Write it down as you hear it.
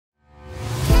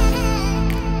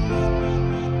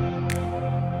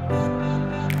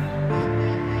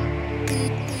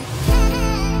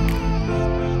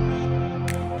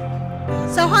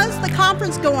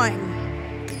conference going?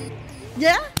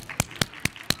 Yeah?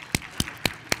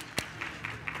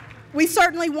 We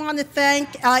certainly want to thank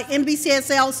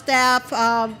NBCSL staff,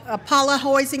 Paula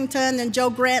Hoisington and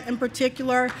Joe Grant in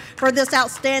particular, for this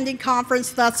outstanding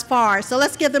conference thus far. So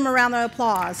let's give them a round of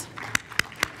applause.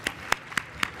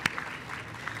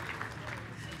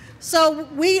 So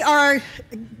we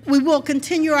will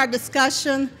continue our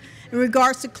discussion in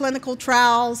regards to clinical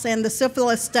trials and the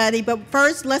syphilis study, but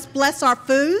first let's bless our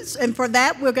foods, and for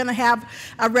that we're going to have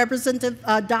our Representative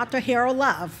Dr. Harold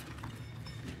Love.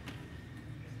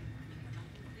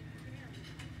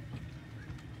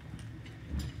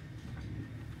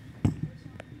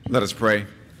 Let us pray.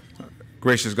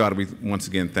 Gracious God, we once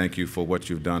again thank you for what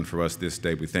you've done for us this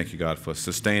day. We thank you, God, for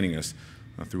sustaining us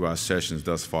through our sessions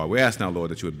thus far. We ask now,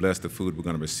 Lord, that you would bless the food we're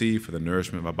going to receive for the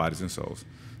nourishment of our bodies and souls.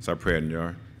 It's our prayer in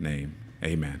your name.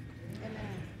 Amen. Amen.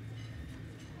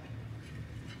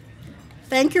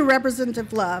 Thank you,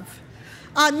 Representative Love.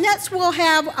 Next, we'll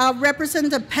have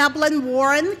Representative Peblin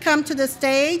Warren come to the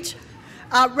stage.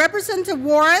 Representative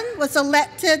Warren was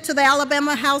elected to the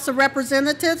Alabama House of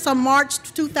Representatives on March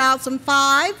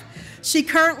 2005. She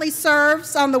currently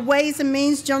serves on the Ways and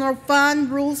Means General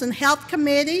Fund Rules and Health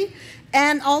Committee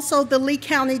and also the Lee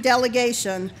County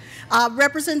delegation.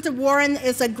 Representative Warren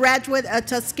is a graduate at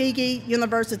Tuskegee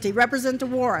University.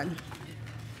 Representative Warren.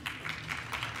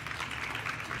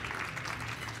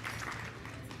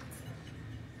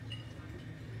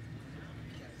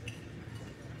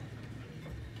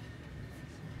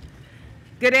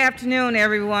 Good afternoon,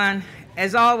 everyone.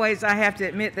 As always, I have to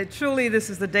admit that truly this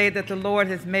is the day that the Lord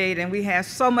has made, and we have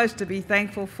so much to be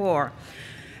thankful for.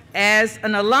 As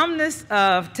an alumnus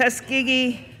of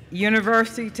Tuskegee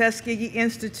University, Tuskegee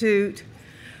Institute,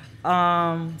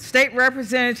 state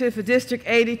representative for District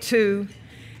 82,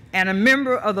 and a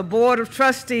member of the Board of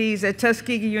Trustees at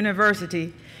Tuskegee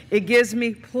University, it gives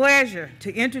me pleasure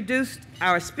to introduce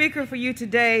our speaker for you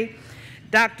today.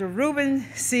 Dr. Reuben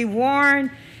C.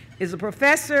 Warren is a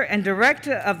professor and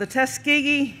director of the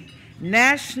Tuskegee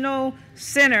National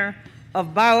Center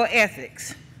of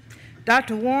Bioethics.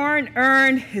 Dr. Warren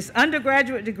earned his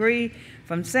undergraduate degree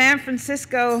from San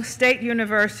Francisco State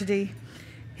University,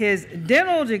 his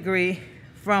dental degree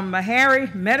from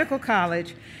Meharry Medical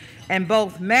College, and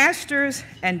both master's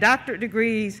and doctorate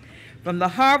degrees from the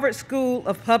Harvard School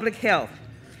of Public Health.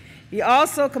 He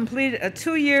also completed a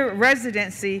 2-year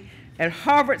residency at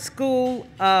Harvard School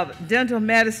of Dental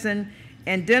Medicine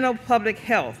and Dental Public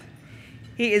Health.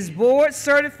 He is board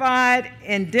certified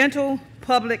in dental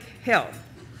public health.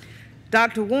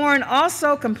 Dr. Warren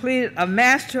also completed a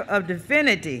Master of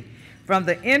Divinity from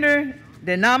the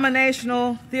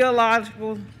Interdenominational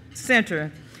Theological Center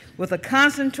with a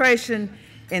concentration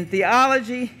in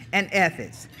theology and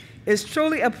ethics. It's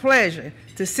truly a pleasure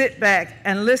to sit back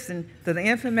and listen to the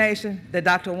information that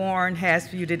Dr. Warren has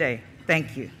for you today.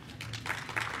 Thank you.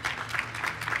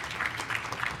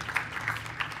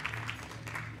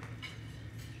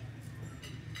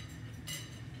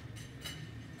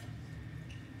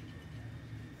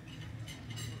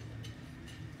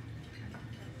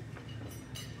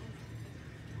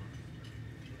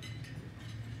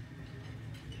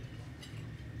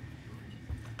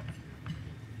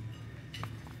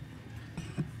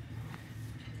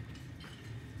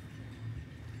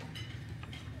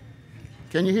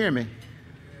 Can you hear me?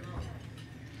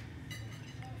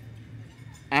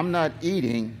 I'm not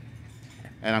eating,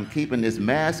 and I'm keeping this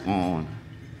mask on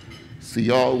so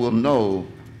y'all will know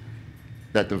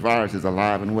that the virus is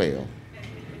alive and well.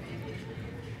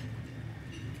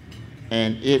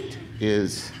 And it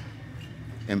is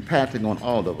impacting on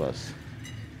all of us,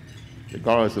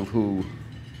 regardless of who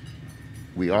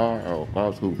we are or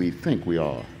regardless of who we think we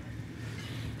are.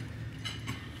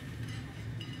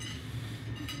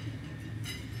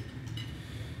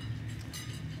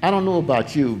 I don't know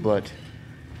about you, but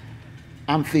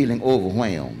I'm feeling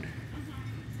overwhelmed.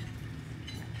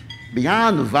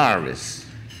 Beyond the virus,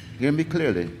 hear me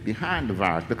clearly, behind the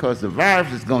virus, because the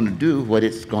virus is going to do what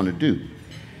it's going to do.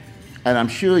 And I'm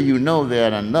sure you know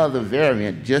that another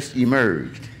variant just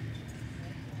emerged,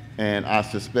 and I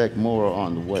suspect more are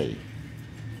on the way.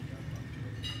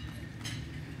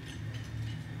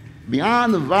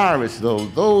 Beyond the virus, though,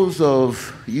 those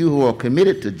of you who are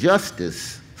committed to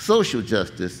justice, social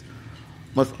justice,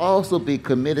 must also be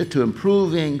committed to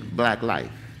improving black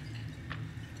life.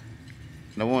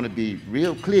 And I want to be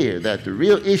real clear that the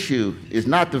real issue is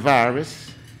not the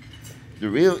virus. The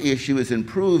real issue is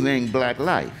improving black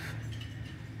life.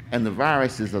 And the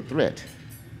virus is a threat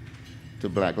to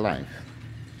black life.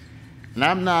 And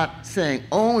I'm not saying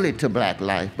only to black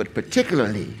life, but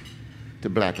particularly to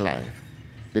black life.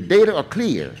 The data are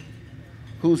clear.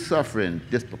 who's suffering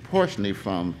disproportionately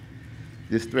from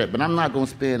this threat. But I'm not going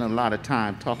to spend a lot of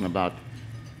time talking about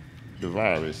the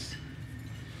virus.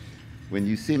 When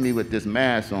you see me with this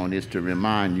mask on, it's to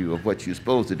remind you of what you're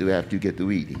supposed to do after you get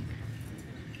through eating.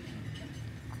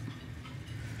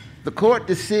 The court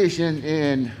decision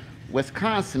in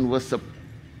Wisconsin was,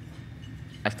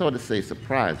 I started to say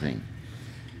surprising.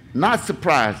 Not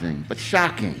surprising, but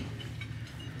shocking.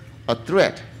 A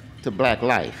threat to black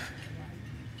life.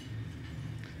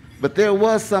 But there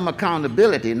was some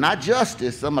accountability, not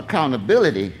justice, some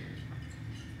accountability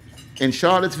in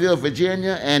Charlottesville,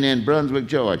 Virginia, and in Brunswick,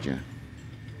 Georgia.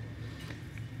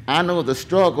 I know the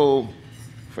struggle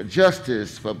for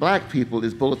justice for black people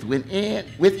is both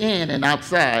within and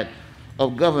outside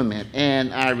of government,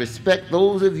 and I respect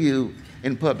those of you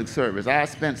in public service. I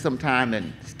spent some time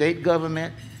in state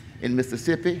government in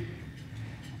Mississippi,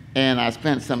 and I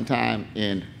spent some time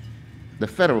in the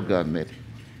federal government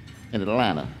in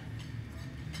Atlanta.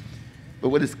 But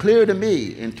what is clear to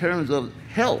me in terms of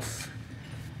health,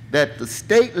 that the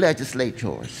state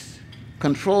legislatures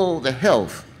control the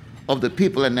health of the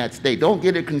people in that state. Don't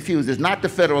get it confused. It's not the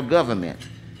federal government.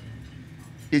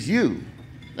 It's you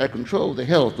that control the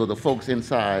health of the folks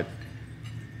inside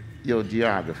your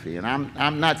geography. And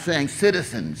I'm not saying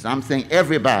citizens. I'm saying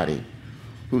everybody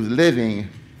who's living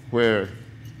where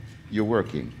you're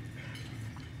working.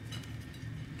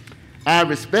 I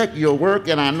respect your work,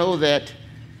 and I know that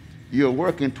you're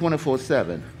working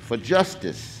 24/7 for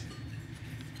justice,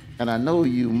 and I know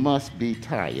you must be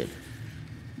tired.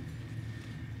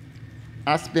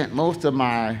 I spent most of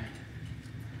my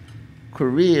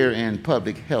career in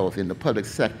public health, in the public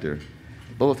sector,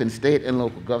 both in state and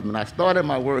local government. I started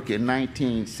my work in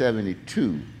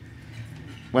 1972.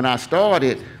 When I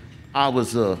started, I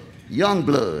was a young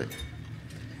blood,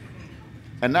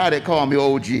 and now they call me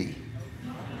OG.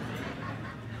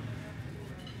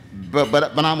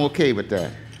 But I'm okay with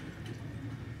that,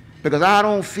 because I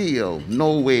don't feel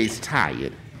no ways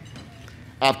tired.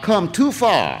 I've come too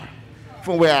far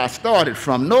from where I started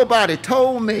from. Nobody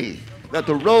told me that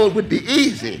the road would be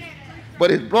easy,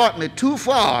 but it brought me too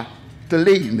far to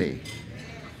leave me.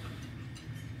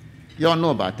 Y'all know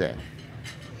about that.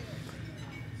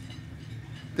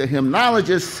 The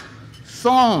hymnologist's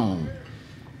song,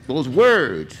 those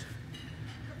words,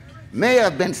 may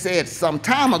have been said some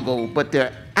time ago, but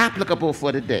they're applicable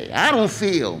for today. I don't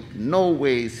feel no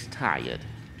ways tired.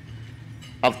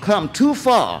 I've come too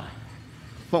far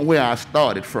from where I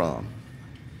started from.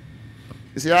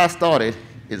 You see, I started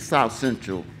in South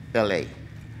Central LA.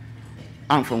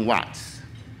 I'm from Watts.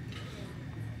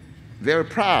 Very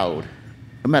proud.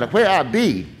 No matter where I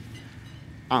be,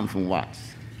 I'm from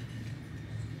Watts.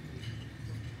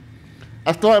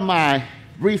 I started my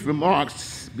brief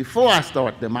remarks. Before I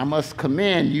start them, I must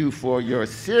commend you for your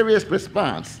serious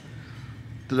response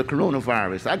to the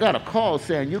coronavirus. I got a call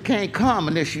saying, you can't come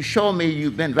unless you show me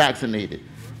you've been vaccinated.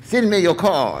 Send me your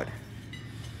card.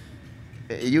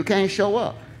 You can't show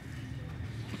up.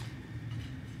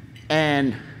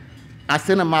 And I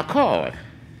sent them my card.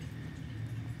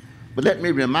 But let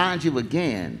me remind you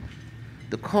again,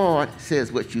 the card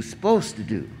says what you're supposed to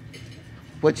do.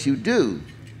 What you do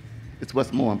is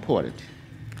what's more important.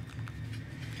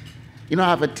 You know,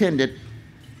 I've attended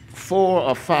 4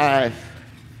 or 5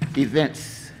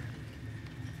 events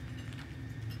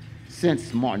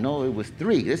since March. No, it was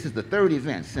 3. This is the 3rd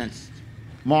event since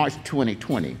March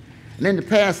 2020. And in the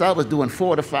past, I was doing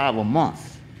 4 to 5 a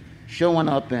month, showing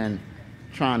up and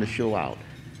trying to show out.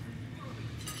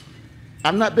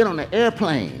 I've not been on an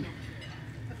airplane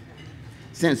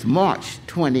since March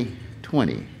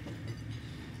 2020.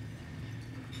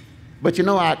 But you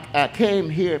know, I came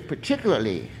here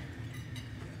particularly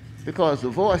because the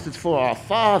Voices for Our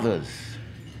Fathers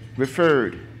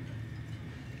referred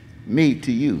me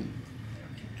to you.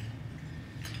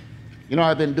 You know,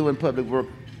 I've been doing public work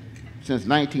since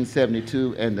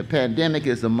 1972, and the pandemic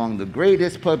is among the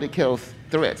greatest public health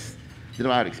threats that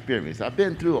I've experienced. I've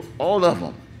been through all of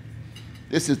them.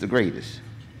 This is the greatest.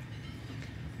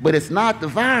 But it's not the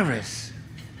virus.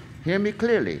 Hear me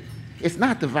clearly. It's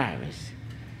not the virus.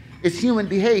 It's human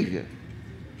behavior.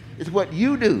 It's what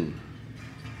you do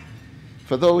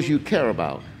for those you care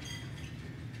about.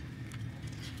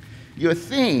 Your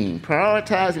theme,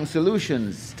 prioritizing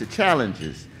solutions to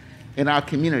challenges in our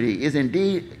community, is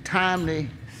indeed a timely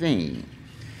theme.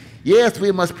 Yes,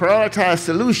 we must prioritize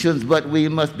solutions, but we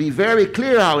must be very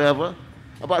clear, however,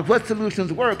 about what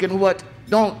solutions work and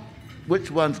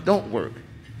which ones don't work.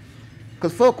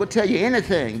 Because folk will tell you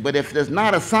anything, but if there's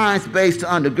not a science base to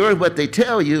undergird what they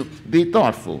tell you, be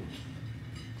thoughtful.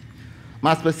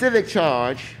 My specific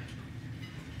charge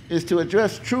is to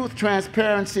address truth,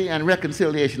 transparency, and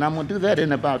reconciliation. I'm going to do that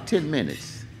in about 10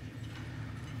 minutes.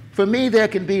 For me, there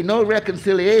can be no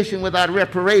reconciliation without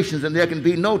reparations, and there can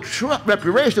be no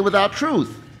reparation without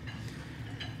truth.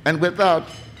 And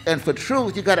for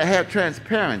truth, you got to have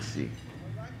transparency.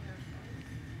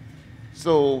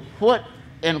 So what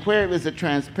and where is the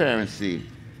transparency?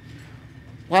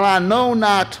 While I know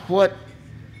not what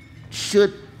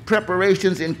should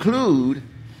preparations include,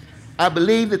 I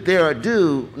believe that they are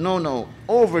due,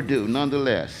 overdue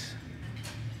nonetheless.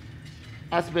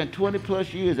 I spent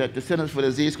 20+ years at the Centers for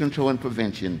Disease Control and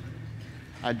Prevention.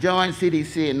 I joined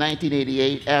CDC in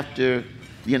 1988 after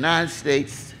the United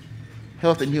States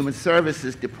Health and Human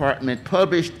Services Department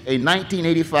published a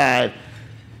 1985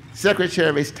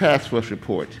 Secretary's Task Force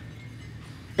report.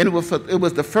 And it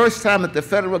was the first time that the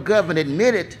federal government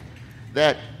admitted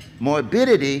that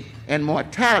morbidity and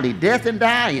mortality, death and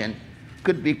dying,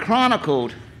 could be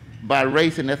chronicled by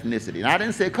race and ethnicity. And I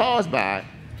didn't say caused by,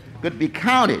 could be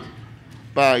counted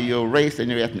by your race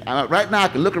and your ethnicity. Right now, I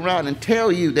can look around and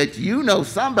tell you that you know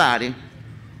somebody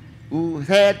who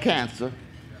had cancer.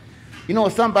 You know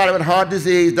somebody with heart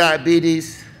disease,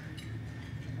 diabetes,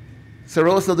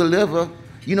 cirrhosis of the liver.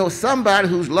 You know somebody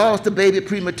who's lost a baby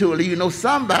prematurely. You know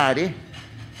somebody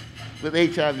with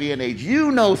HIV and AIDS.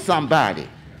 You know somebody.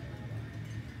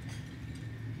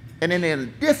 And in a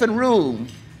different room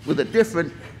with a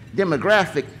different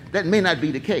demographic, that may not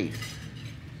be the case.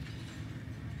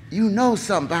 You know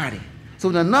somebody. So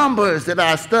the numbers that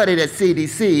I studied at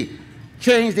CDC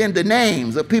changed into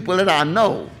names of people that I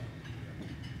know.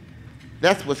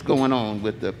 That's what's going on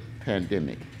with the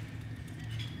pandemic.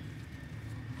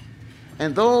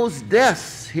 And those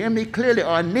deaths, hear me clearly,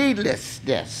 are needless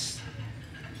deaths.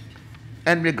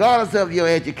 And regardless of your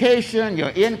education,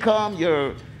 your income,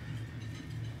 your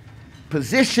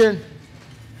position,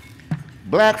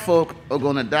 black folk are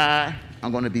going to die, are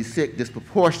going to be sick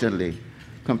disproportionately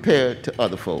compared to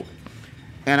other folk.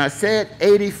 And I said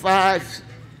in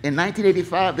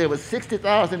 1985, there were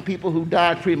 60,000 people who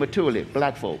died prematurely,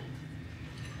 black folk.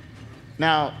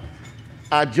 Now,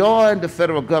 I joined the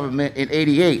federal government in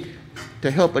 '88 to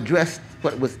help address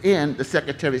what was in the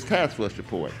Secretary's Task Force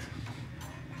report.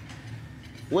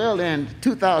 Well, in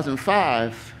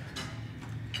 2005,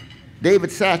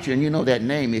 David Satcher, and you know that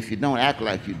name if you don't act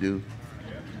like you do,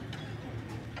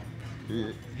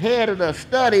 headed a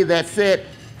study that said,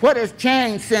 what has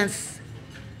changed since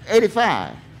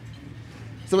 '85?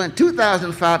 So in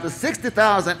 2005, the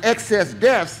 60,000 excess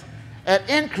deaths had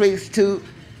increased to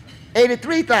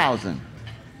 83,000.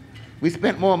 We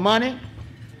spent more money,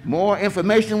 more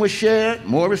information was shared,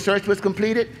 more research was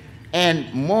completed, and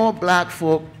more black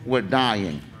folk were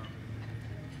dying.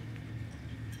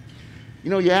 You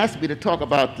know, you asked me to talk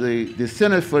about the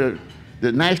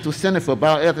National Center for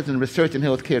Bioethics and Research in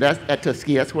Healthcare. That's at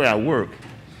Tuskegee, that's where I work.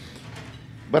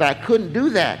 But I couldn't do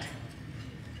that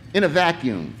in a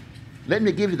vacuum. Let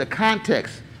me give you the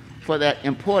context for that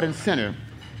important center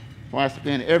where I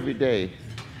spend every day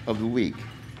of the week.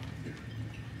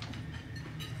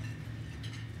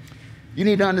 You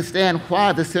need to understand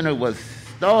why the center was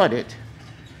started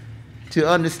to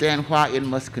understand why it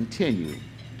must continue.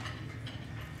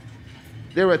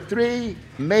 There were three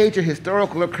major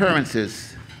historical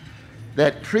occurrences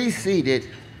that preceded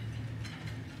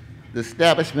the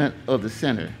establishment of the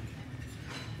center.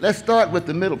 Let's start with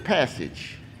the Middle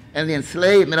Passage and the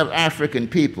enslavement of African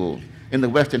people in the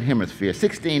Western Hemisphere,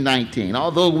 1619.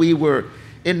 Although we were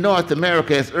in North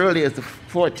America as early as the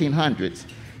 1400s,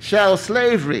 chattel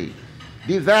slavery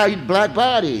devalued black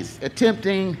bodies,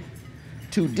 attempting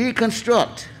to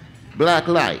deconstruct black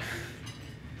life.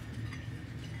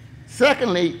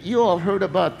 Secondly, you all heard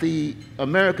about the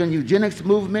American eugenics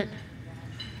movement.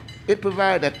 It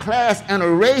provided a class and a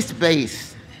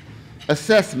race-based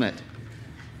assessment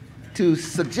to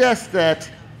suggest that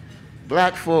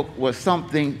black folk were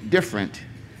something different,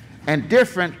 and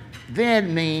different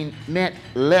then meant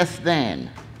less than.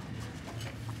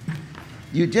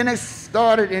 Eugenics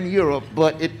started in Europe,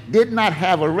 but it did not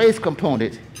have a race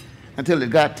component until it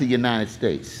got to the United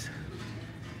States.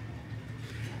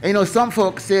 And you know, some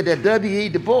folks said that W.E.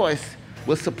 Du Bois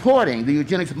was supporting the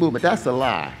eugenics movement. That's a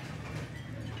lie.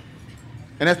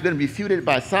 And that's been refuted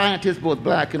by scientists, both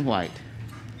black and white,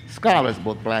 scholars,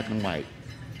 both black and white.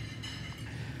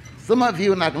 Some of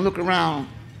you, and I can look around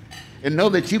and know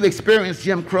that you've experienced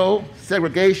Jim Crow,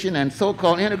 segregation, and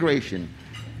so-called integration,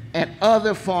 and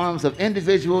other forms of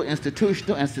individual,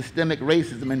 institutional, and systemic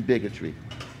racism and bigotry.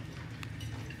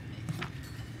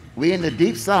 We're in the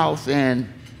Deep South, and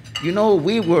you know,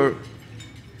 we were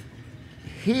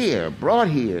brought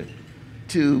here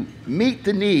to meet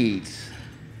the needs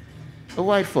of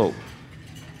white folk.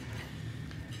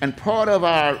 And part of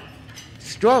our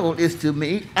struggle is to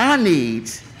meet our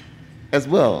needs as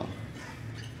well.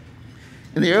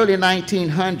 In the early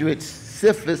 1900s,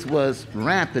 syphilis was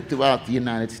rampant throughout the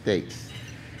United States.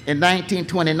 In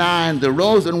 1929, the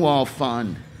Rosenwald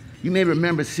Fund, you may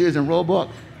remember Sears and Roebuck,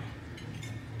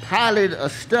 piloted a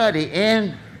study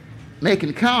in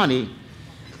Macon County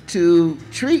to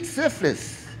treat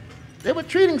syphilis. They were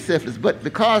treating syphilis, but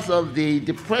because of the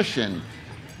Depression,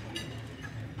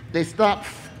 they stopped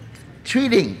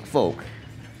treating folk.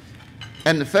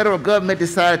 And the federal government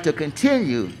decided to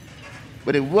continue,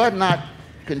 but it would not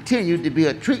continue to be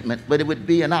a treatment, but it would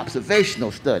be an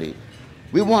observational study.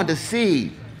 We wanted to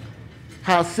see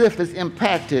how syphilis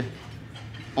impacted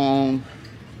on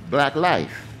black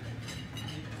life.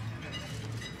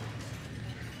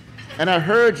 And I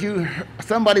heard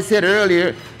somebody said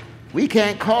earlier, we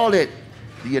can't call it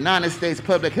the United States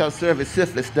Public Health Service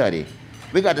syphilis study.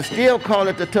 We got to still call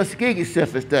it the Tuskegee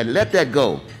syphilis study. Let that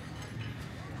go.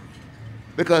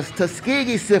 Because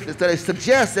Tuskegee syphilis study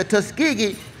suggests that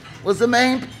Tuskegee was the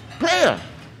main player.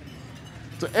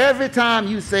 So every time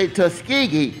you say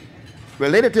Tuskegee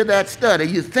related to that study,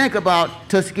 you think about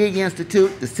Tuskegee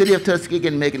Institute, the city of Tuskegee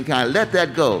and Macon County. Let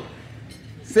that go.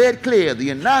 Say it clear, the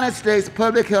United States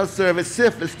Public Health Service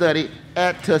syphilis study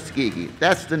at Tuskegee.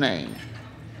 That's the name.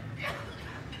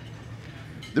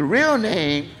 The real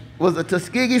name was the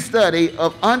Tuskegee study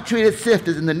of untreated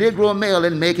syphilis in the Negro male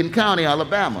in Macon County,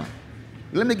 Alabama.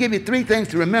 Let me give you three things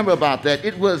to remember about that.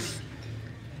 It was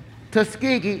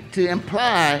Tuskegee to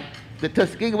imply that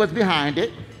Tuskegee was behind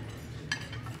it.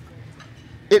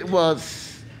 It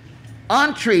was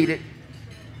untreated,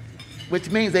 which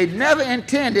means they never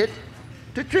intended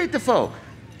to treat the folk.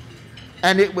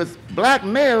 And it was black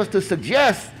males to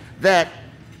suggest that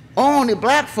only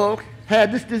black folk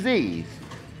had this disease.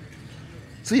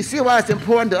 So you see why it's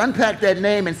important to unpack that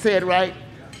name and say it right?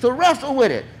 So wrestle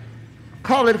with it.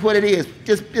 Call it what it is.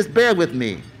 Just bear with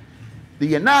me. The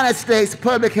United States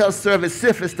Public Health Service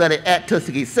syphilis study at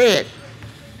Tuskegee. Say it.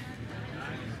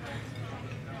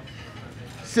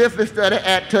 Syphilis study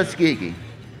at Tuskegee.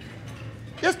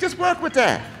 Just work with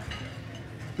that.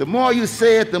 The more you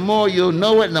say it, the more you'll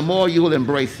know it, and the more you'll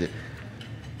embrace it.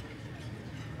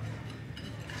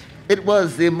 It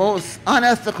was the most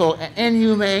unethical and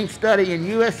inhumane study in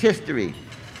U.S. history.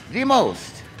 The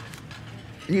most.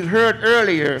 And you heard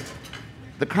earlier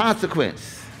the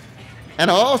consequence.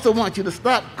 And I also want you to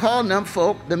stop calling them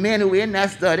folk, the men who were in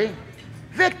that study,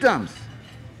 victims.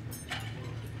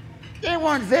 They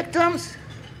weren't victims.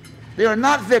 They are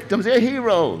not victims, they're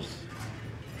heroes.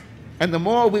 And the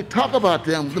more we talk about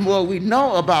them, the more we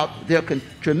know about their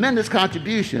tremendous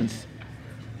contributions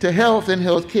to health and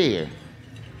health care.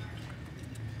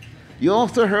 You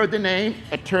also heard the name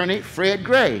Attorney Fred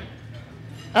Gray,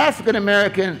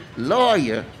 African-American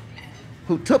lawyer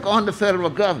who took on the federal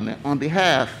government on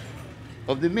behalf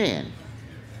of the men.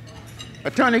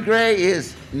 Attorney Gray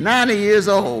is 90 years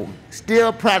old,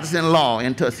 still practicing law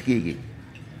in Tuskegee.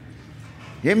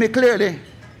 Hear me clearly,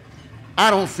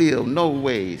 I don't feel no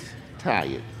ways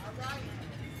tired.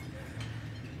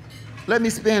 Let me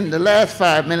spend the last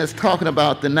 5 minutes talking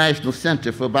about the National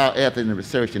Center for Bioethics and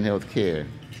Research in Health Care,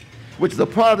 which is a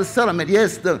part of the settlement.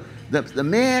 Yes, the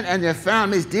men and their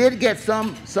families did get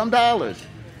some dollars,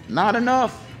 not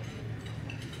enough.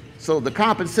 So the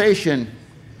compensation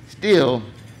still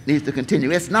needs to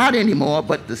continue. It's not anymore,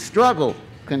 but the struggle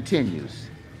continues.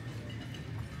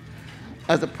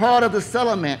 As a part of the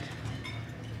settlement,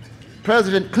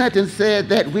 President Clinton said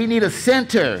that we need a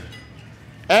center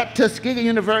at Tuskegee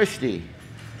University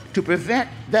to prevent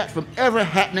that from ever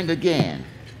happening again.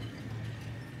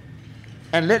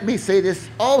 And let me say this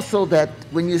also, that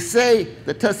when you say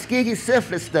the Tuskegee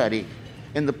syphilis study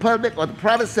in the public or the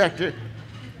private sector,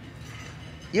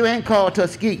 you ain't called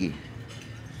Tuskegee,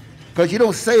 because you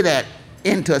don't say that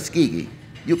in Tuskegee.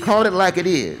 You call it like it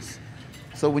is.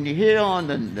 So when you hear on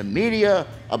the media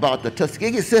about the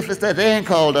Tuskegee syphilis study, they ain't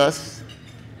called us.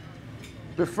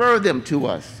 Refer them to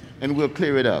us, and we'll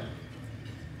clear it up.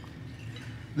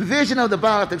 The vision of the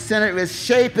Bioethics Center is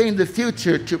shaping the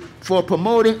future for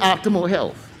promoting optimal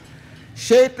health.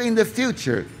 Shaping the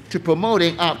future to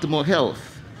promoting optimal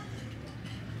health.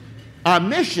 Our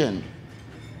mission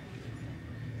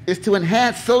is to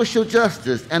enhance social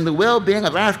justice and the well-being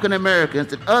of African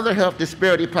Americans and other health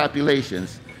disparity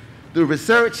populations through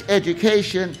research,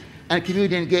 education, and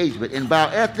community engagement in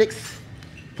bioethics,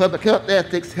 public health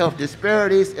ethics, health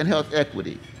disparities, and health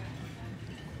equity.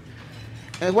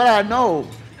 And what I know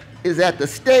is that the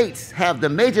states have the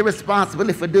major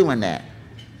responsibility for doing that.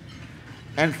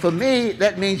 And for me,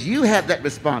 that means you have that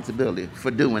responsibility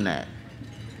for doing that.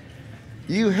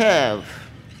 You have,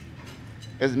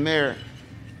 as Mayor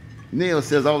Neal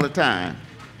says all the time,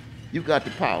 you've got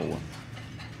the power.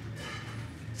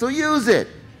 So use it.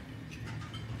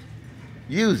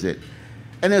 Use it.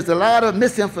 And there's a lot of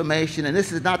misinformation, and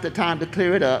this is not the time to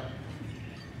clear it up.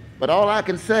 But all I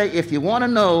can say, if you want to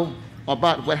know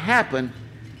about what happened,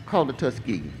 call the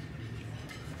Tuskegee.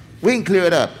 We can clear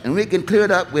it up, and we can clear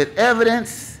it up with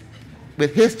evidence,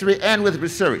 with history, and with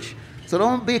research. So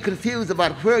don't be confused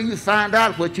about where you find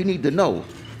out what you need to know.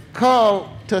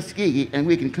 Call Tuskegee, and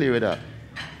we can clear it up.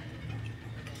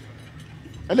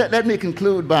 And let me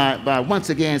conclude by once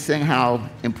again saying how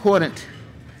important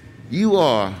you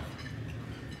are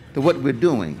to what we're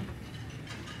doing,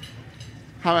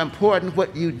 how important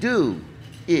what you do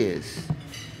is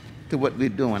to what we're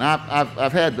doing.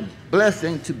 I've had the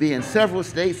blessing to be in several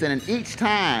states, and in each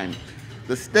time,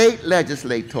 the state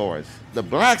legislators, the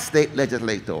black state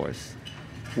legislators,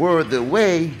 were the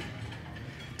way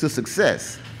to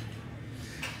success.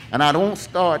 And I don't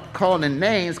start calling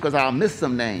names because I'll miss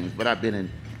some names, but I've been in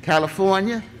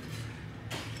California,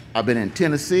 I've been in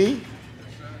Tennessee,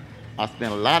 I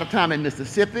spent a lot of time in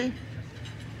Mississippi,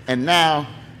 and now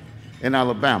in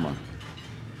Alabama.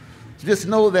 Just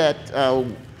know that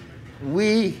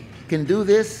we can do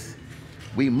this,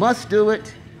 we must do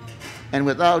it, and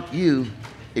without you,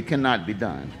 it cannot be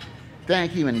done.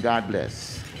 Thank you, and God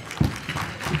bless.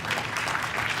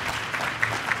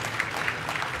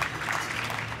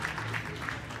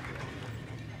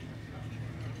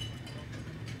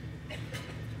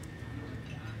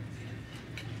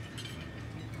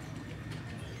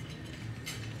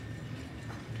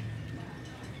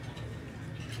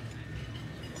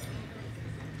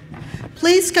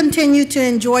 Please continue to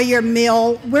enjoy your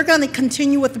meal. We're going to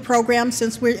continue with the program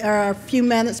since we are a few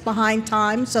minutes behind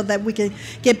time so that we can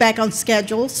get back on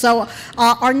schedule. So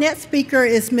our next speaker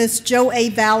is Ms. Jo A.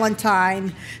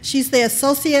 Valentine. She's the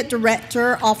Associate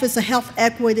Director, Office of Health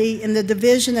Equity in the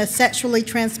Division of Sexually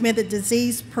Transmitted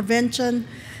Disease Prevention,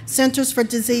 Centers for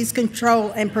Disease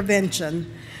Control and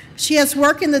Prevention. She has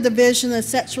worked in the Division of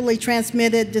Sexually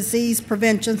Transmitted Disease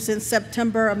Prevention since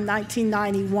September of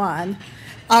 1991.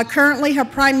 Currently, her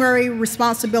primary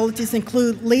responsibilities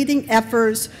include leading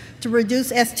efforts to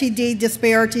reduce STD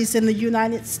disparities in the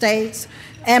United States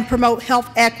and promote health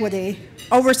equity,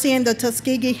 overseeing the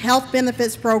Tuskegee Health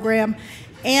Benefits Program,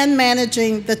 and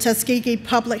managing the Tuskegee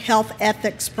Public Health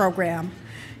Ethics Program.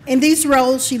 In these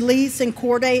roles, she leads and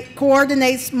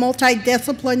coordinates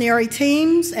multidisciplinary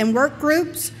teams and work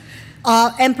groups,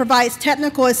 and provides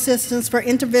technical assistance for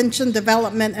intervention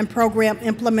development and program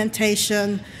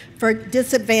implementation for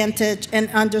disadvantaged and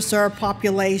underserved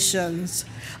populations.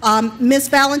 Ms.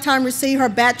 Valentine received her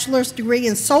bachelor's degree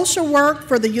in social work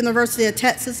for the University of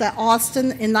Texas at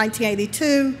Austin in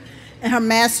 1982, and her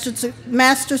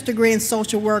master's degree in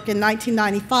social work in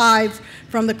 1995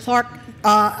 from the Clark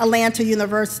Atlanta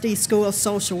University School of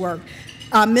Social Work.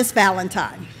 Ms.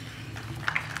 Valentine.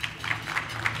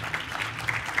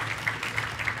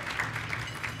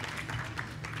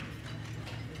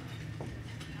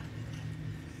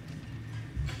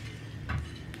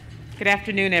 Good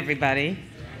afternoon, everybody.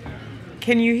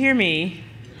 Can you hear me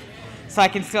so I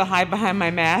can still hide behind my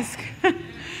mask?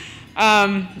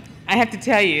 I have to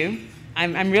tell you,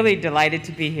 I'm really delighted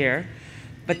to be here,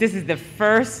 but this is the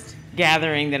first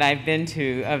gathering that I've been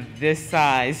to of this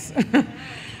size.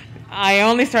 I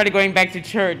only started going back to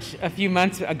church a few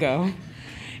months ago,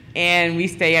 and we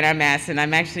stay in our masks, and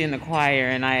I'm actually in the choir,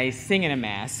 and I sing in a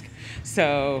mask.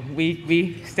 So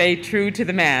we stay true to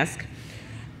the mask.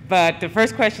 But the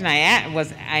first question I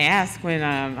asked when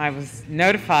I was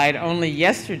notified only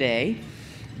yesterday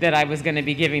that I was going to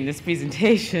be giving this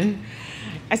presentation,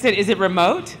 I said, "Is it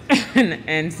remote?"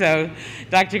 and so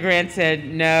Dr. Grant said,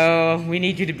 "No, we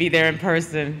need you to be there in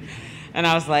person." And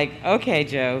I was like, "Okay,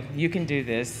 Joe, you can do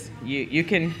this. You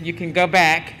can go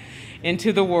back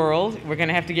into the world. We're going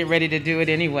to have to get ready to do it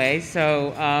anyway."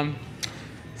 So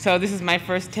so this is my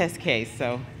first test case.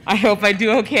 So I hope I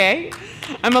do okay.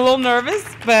 I'm a little nervous,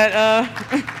 but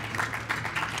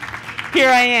here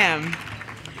I am.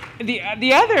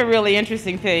 The other really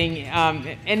interesting thing,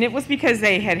 and it was because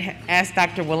they had asked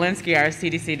Dr. Walensky, our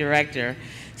CDC director,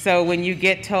 so when you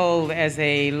get told as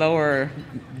a lower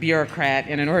bureaucrat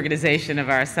in an organization of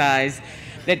our size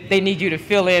that they need you to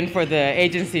fill in for the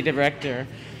agency director,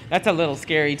 that's a little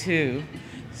scary too.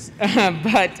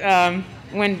 But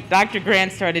when Dr.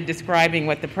 Grant started describing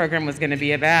what the program was going to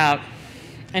be about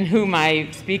and who my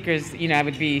speakers, I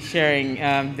would be sharing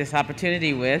this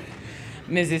opportunity with,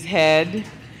 Mrs. Head,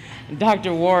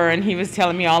 Dr. Warren, he was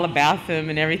telling me all about them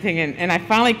and everything, and I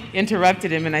finally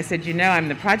interrupted him and I said, "I'm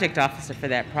the project officer for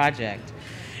that project."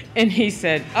 And he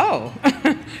said, oh.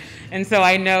 And so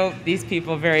I know these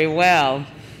people very well.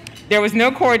 There was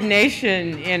no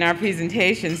coordination in our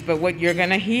presentations, but what you're going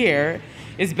to hear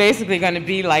is basically going to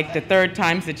be like the third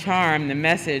time's the charm, the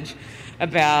message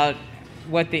about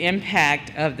what the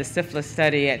impact of the syphilis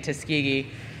study at Tuskegee,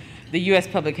 the U.S.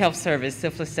 Public Health Service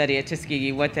syphilis study at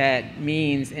Tuskegee, what that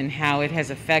means and how it has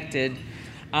affected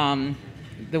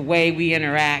the way we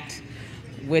interact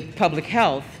with public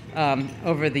health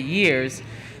over the years.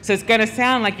 So it's going to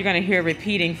sound like you're going to hear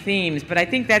repeating themes, but I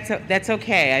think that's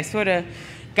okay. I sort of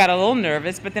got a little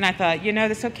nervous, but then I thought, you know,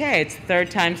 that's okay. It's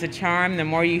third time's the charm. The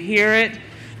more you hear it,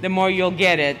 the more you'll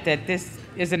get it, that this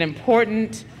is an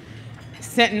important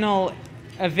sentinel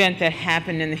event that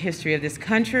happened in the history of this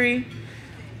country,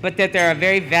 but that there are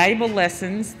very valuable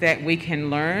lessons that we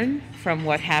can learn from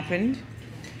what happened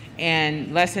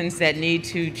and lessons that need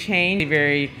to change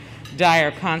very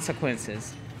dire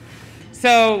consequences.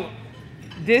 So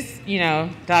this, you know,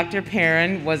 Dr.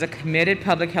 Perrin was a committed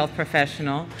public health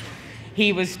professional.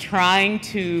 He was trying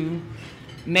to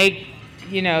make,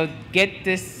 you know, get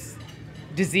this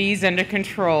disease under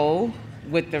control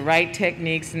with the right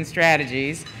techniques and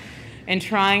strategies, and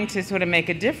trying to sort of make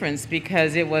a difference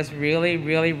because it was really,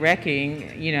 really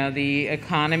wrecking, you know, the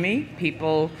economy.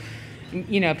 People,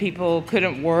 you know, people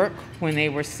couldn't work when they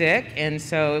were sick, and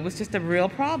so it was just a real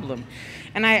problem.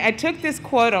 And I took this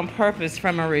quote on purpose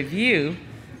from a review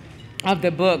of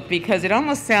the book because it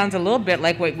almost sounds a little bit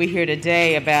like what we hear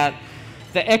today about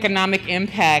the economic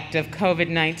impact of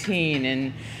COVID-19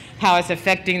 and how it's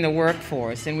affecting the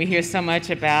workforce. And we hear so much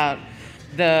about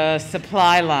the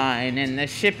supply line and the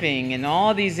shipping and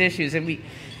all these issues. And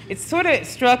it sort of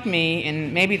struck me,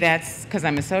 and maybe that's because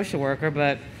I'm a social worker,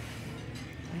 but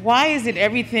why is it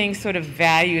everything sort of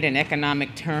valued in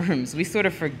economic terms? We sort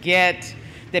of forget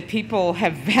that people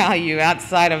have value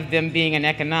outside of them being an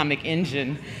economic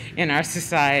engine in our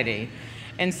society.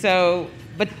 And so,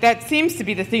 but that seems to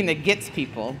be the thing that gets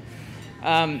people,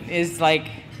 is like,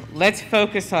 let's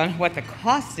focus on what the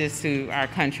cost is to our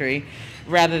country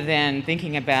rather than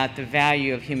thinking about the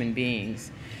value of human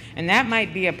beings. And that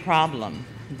might be a problem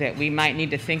that we might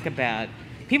need to think about.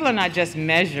 People are not just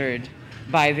measured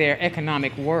by their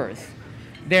economic worth.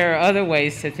 There are other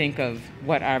ways to think of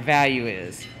what our value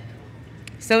is.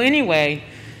 So anyway,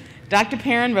 Dr.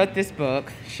 Perrin wrote this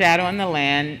book, Shadow on the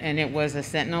Land, and it was a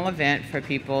sentinel event for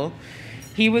people.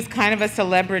 He was kind of a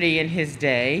celebrity in his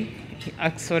day,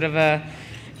 a sort of a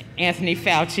Anthony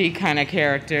Fauci kind of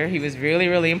character. He was really,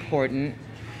 really important.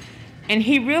 And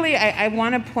he really, I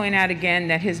want to point out again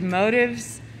that his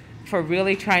motives for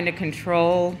really trying to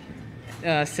control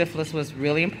syphilis was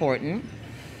really important,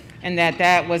 and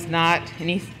that was not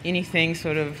anything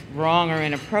sort of wrong or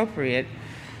inappropriate.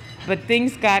 But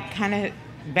things got kind of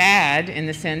bad in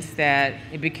the sense that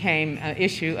it became an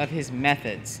issue of his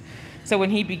methods. So when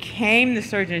he became the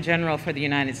Surgeon General for the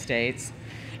United States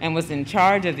and was in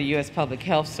charge of the U.S. Public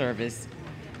Health Service,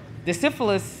 the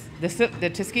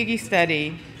Tuskegee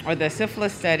study, or the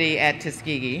syphilis study at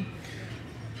Tuskegee,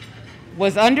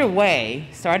 was underway,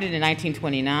 started in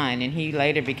 1929, and he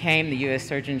later became the U.S.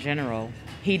 Surgeon General.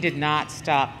 He did not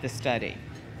stop the study.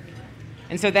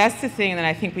 And so that's the thing that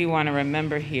I think we want to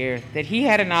remember here, that he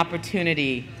had an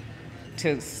opportunity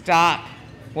to stop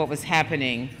what was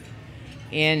happening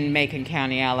in Macon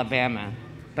County, Alabama,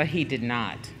 but he did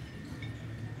not.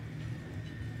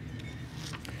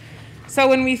 So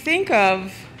when we think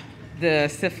of the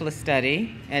syphilis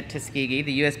study at Tuskegee,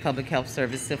 the U.S. Public Health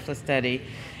Service syphilis study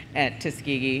at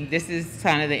Tuskegee, this is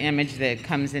kind of the image that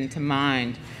comes into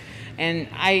mind. And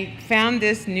I found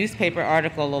this newspaper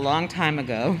article a long time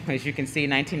ago, as you can see,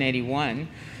 1981.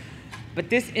 But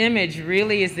this image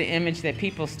really is the image that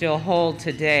people still hold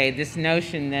today, this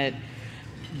notion that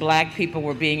black people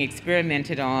were being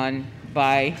experimented on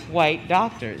by white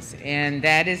doctors. And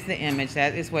that is the image,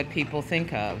 that is what people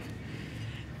think of.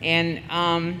 And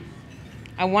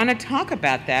I want to talk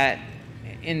about that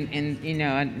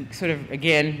and sort of,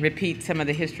 again, repeat some of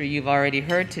the history you've already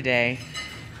heard today.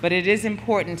 But it is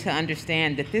important to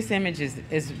understand that this image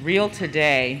is real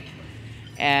today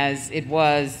as it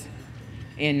was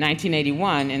in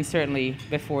 1981 and certainly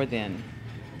before then.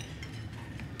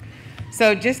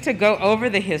 So just to go over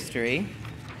the history,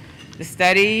 the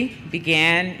study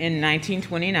began in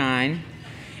 1929.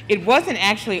 It wasn't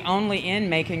actually only in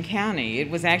Macon County.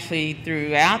 It was actually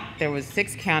throughout, there was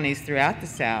 6 counties throughout the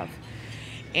South.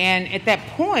 And at that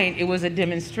point, it was a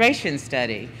demonstration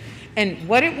study. And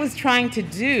what it was trying to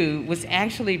do was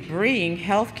actually bring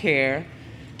health care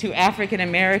to African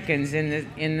Americans in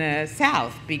the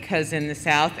South, because in the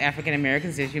South, African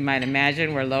Americans, as you might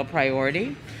imagine, were low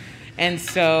priority. And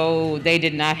so they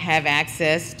did not have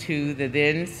access to the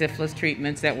then syphilis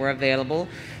treatments that were available,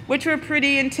 which were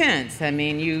pretty intense. I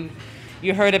mean,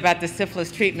 you heard about the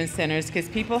syphilis treatment centers because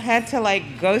people had to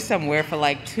like go somewhere for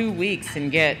like 2 weeks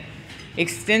and get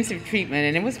extensive treatment,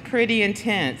 and it was pretty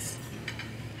intense.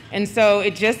 And so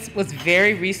it just was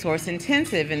very resource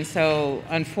intensive. And so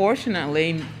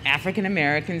unfortunately, African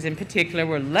Americans in particular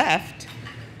were left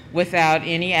without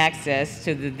any access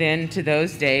to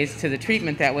those days to the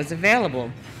treatment that was available.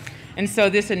 And so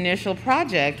this initial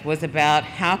project was about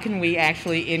how can we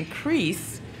actually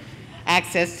increase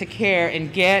access to care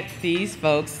and get these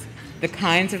folks the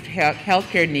kinds of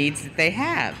healthcare needs that they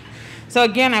have. So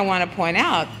again, I want to point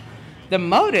out the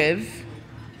motive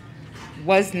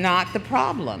was not the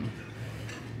problem.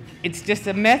 It's just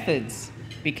the methods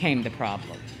became the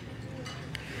problem.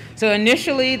 So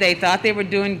initially they thought they were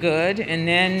doing good, and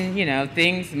then, you know,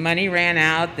 money ran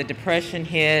out, the depression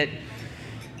hit,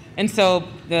 and so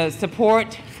the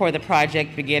support for the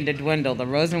project began to dwindle. The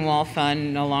Rosenwald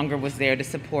Fund no longer was there to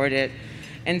support it.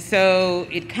 And so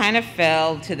it kind of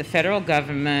fell to the federal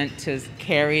government to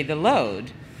carry the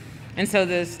load. And so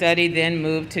the study then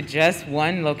moved to just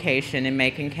one location in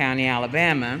Macon County,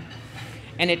 Alabama.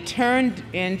 And it turned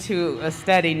into a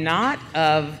study not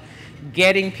of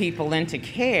getting people into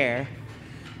care,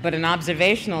 but an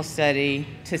observational study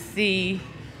to see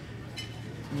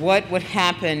what would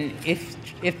happen if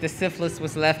the syphilis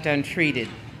was left untreated.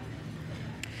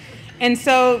 And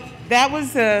so that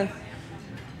was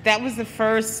the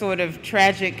first sort of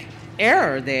tragic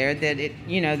error there, that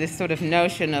this sort of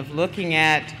notion of looking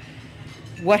at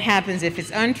what happens if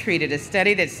it's untreated. A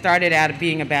study that started out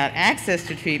being about access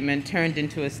to treatment turned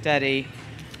into a study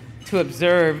to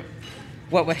observe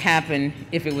what would happen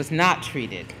if it was not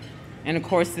treated. And of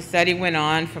course, the study went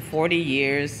on for 40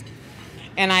 years.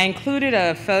 And I included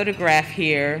a photograph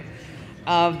here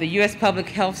of the U.S. Public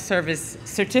Health Service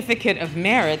Certificate of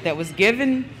Merit that was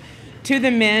given to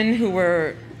the men who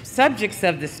were subjects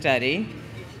of the study,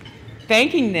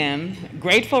 thanking them,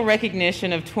 grateful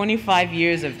recognition of 25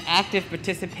 years of active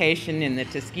participation in the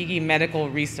Tuskegee medical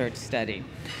research study.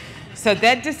 So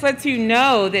that just lets you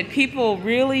know that people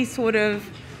really sort of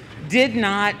did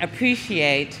not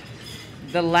appreciate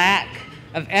the lack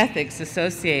of ethics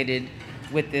associated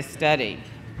with this study.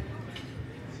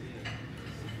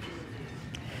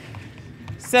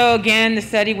 So again, the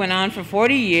study went on for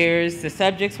 40 years. The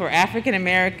subjects were African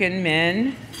American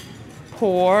men,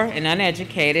 poor and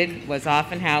uneducated was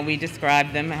often how we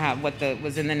described them, what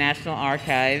was in the National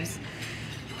Archives.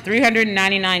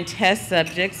 399 test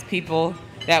subjects, people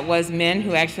that was men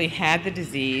who actually had the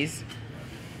disease.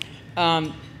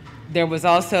 There was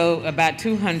also about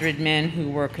 200 men who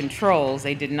were controls.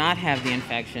 They did not have the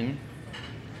infection.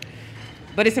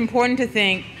 But it's important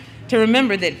to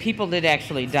remember that people did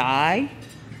actually die,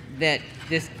 that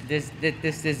this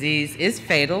disease is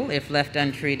fatal if left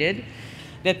untreated,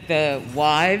 that the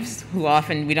wives, who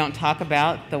often we don't talk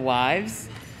about the wives,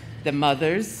 the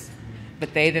mothers,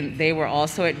 but they were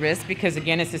also at risk because,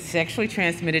 again, it's a sexually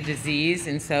transmitted disease,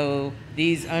 and so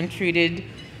these untreated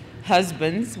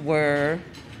husbands were,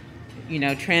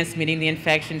 transmitting the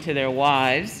infection to their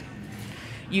wives.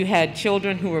 You had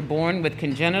children who were born with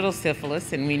congenital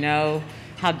syphilis, and we know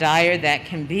how dire that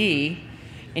can be,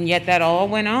 and yet that all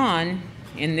went on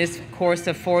in this course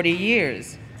of 40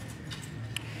 years.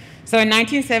 So in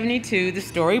 1972, the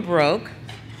story broke.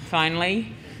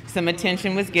 Finally, some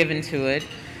attention was given to it.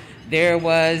 There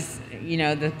was,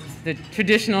 the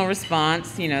traditional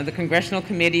response, the congressional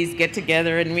committees get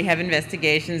together and we have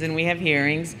investigations and we have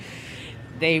hearings.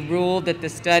 They ruled that the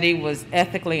study was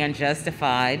ethically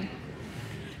unjustified.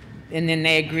 And then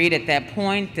they agreed at that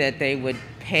point that they would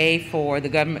pay for,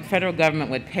 federal government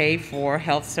would pay for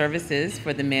health services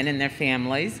for the men and their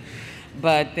families.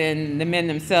 But then the men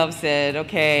themselves said,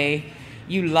 okay,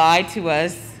 you lied to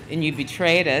us and you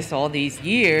betrayed us all these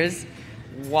years.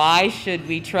 Why should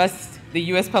we trust the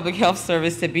U.S. Public Health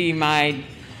Service to be my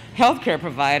healthcare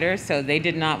provider? So they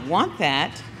did not want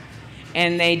that.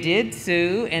 And they did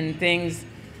sue, and things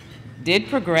did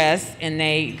progress, and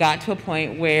they got to a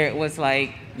point where it was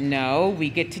like, no, we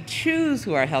get to choose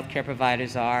who our healthcare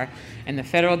providers are, and the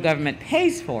federal government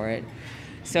pays for it.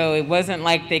 So it wasn't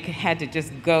like they had to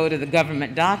just go to the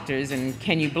government doctors, and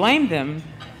can you blame them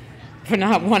for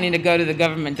not wanting to go to the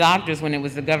government doctors when it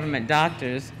was the government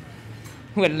doctors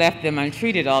who had left them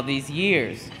untreated all these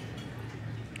years?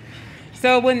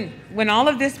 So when all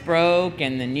of this broke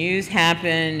and the news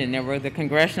happened and there were the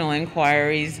congressional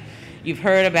inquiries, you've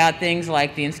heard about things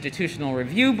like the Institutional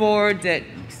Review Board that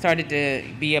started to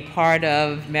be a part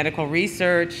of medical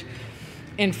research,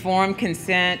 informed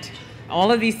consent,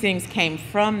 all of these things came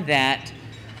from that,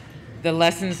 the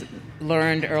lessons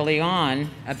learned early on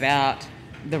about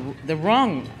the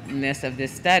wrongness of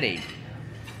this study.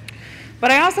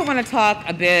 But I also want to talk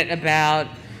a bit about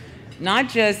not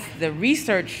just the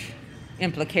research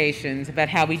implications about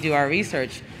how we do our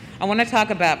research. I want to talk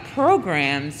about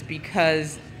programs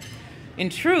because, in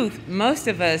truth, most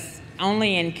of us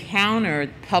only encounter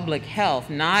public health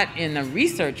not in the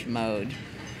research mode,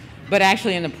 but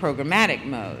actually in the programmatic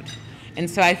mode. And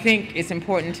so I think it's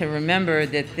important to remember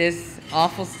that this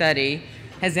awful study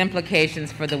has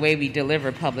implications for the way we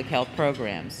deliver public health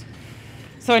programs.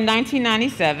 So in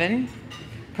 1997,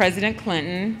 President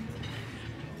Clinton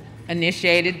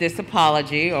initiated this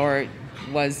apology, or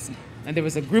there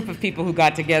was a group of people who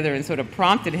got together and sort of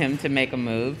prompted him to make a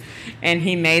move, and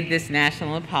he made this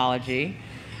national apology.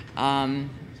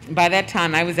 By that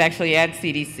time, I was actually at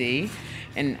CDC,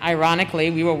 and ironically,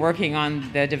 we were working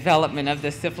on the development of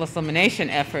the syphilis elimination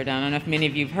effort. I don't know if many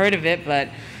of you have heard of it, but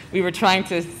we were trying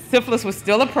to, syphilis was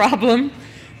still a problem,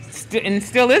 and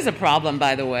still is a problem,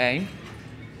 by the way.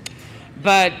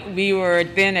 But we were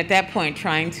then at that point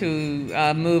trying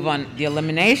to move on the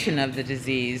elimination of the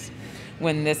disease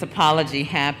when this apology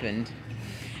happened.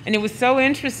 And it was so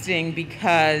interesting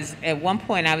because at one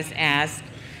point I was asked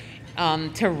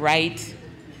to write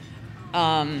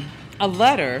a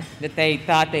letter that they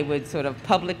thought they would, sort of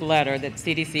public letter that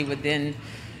CDC would then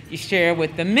share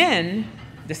with the men,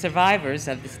 the survivors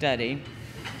of the study,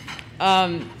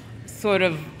 sort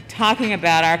of talking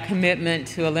about our commitment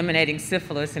to eliminating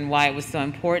syphilis and why it was so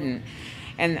important.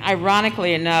 And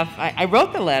ironically enough, I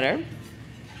wrote the letter,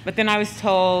 but then I was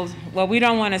told, well, we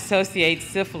don't want to associate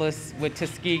syphilis with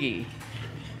Tuskegee,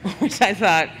 which I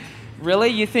thought, really?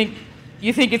 You think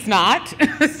it's not?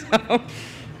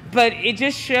 But it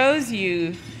just shows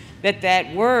you that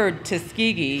that word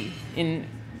Tuskegee,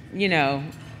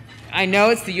 I know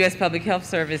it's the U.S. Public Health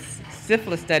Service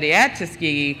syphilis study at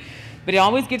Tuskegee, but it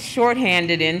always gets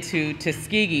shorthanded into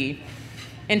Tuskegee,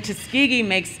 and Tuskegee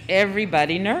makes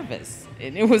everybody nervous.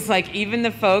 It was like even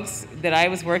the folks that I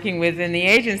was working with in the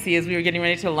agency as we were getting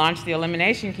ready to launch the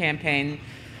elimination campaign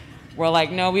were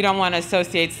like, no, we don't want to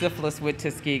associate syphilis with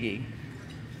Tuskegee.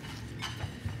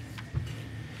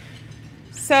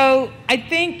 So I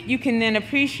think you can then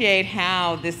appreciate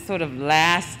how this sort of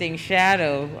lasting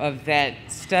shadow of that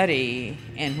study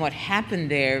and what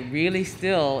happened there really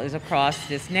still is across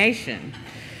this nation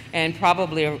and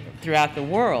probably throughout the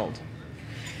world.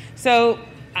 So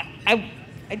I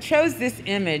chose this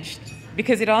image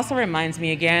because it also reminds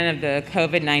me again of the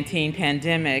COVID-19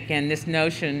 pandemic and this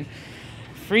notion,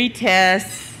 free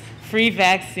tests, free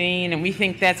vaccine, and we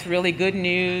think that's really good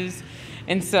news.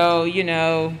 And so,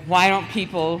 why don't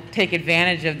people take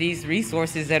advantage of these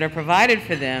resources that are provided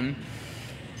for them?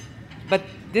 But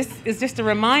this is just a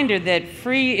reminder that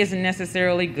free isn't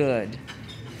necessarily good.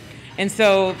 And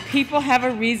so people have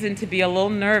a reason to be a little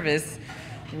nervous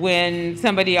when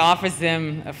somebody offers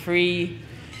them a free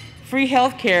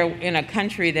health care in a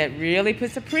country that really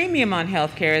puts a premium on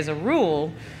health care as a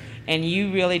rule, and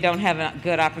you really don't have a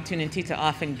good opportunity to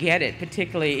often get it,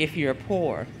 particularly if you're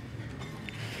poor.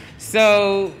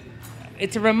 So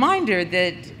it's a reminder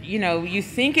that, you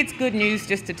think it's good news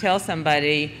just to tell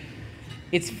somebody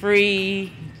it's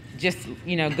free, just,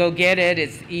 go get it,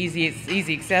 it's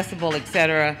easy accessible,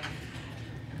 etc.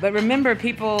 But remember,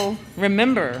 people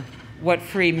remember what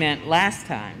free meant last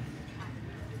time.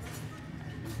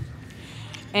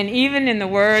 And even in the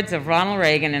words of Ronald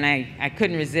Reagan, and I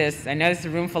couldn't resist, I know this is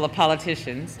a room full of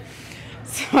politicians,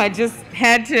 so I just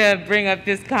had to bring up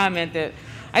this comment that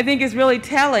I think is really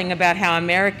telling about how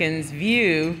Americans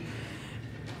view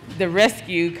the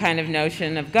rescue kind of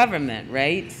notion of government,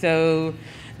 right? So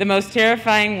the most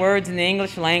terrifying words in the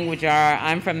English language are,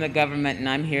 I'm from the government and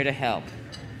I'm here to help.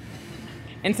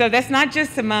 And so that's not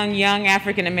just among young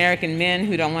African American men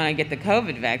who don't want to get the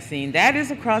COVID vaccine. That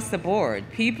is across the board.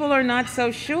 People are not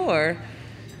so sure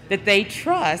that they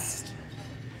trust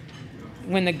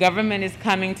when the government is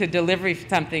coming to deliver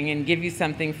something and give you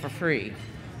something for free.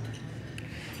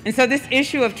 And so this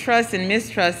issue of trust and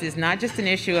mistrust is not just an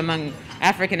issue among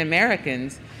African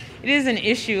Americans. It is an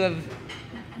issue of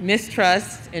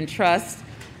mistrust and trust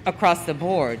across the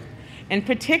board. And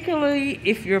particularly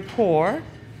if you're poor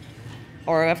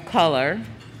or of color,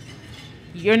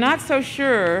 you're not so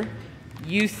sure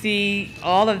you see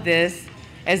all of this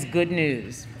as good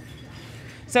news.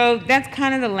 So that's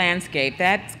kind of the landscape.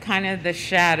 That's kind of the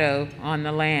shadow on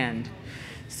the land.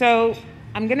 So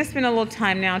I'm going to spend a little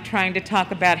time now trying to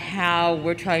talk about how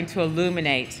we're trying to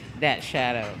illuminate that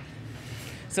shadow.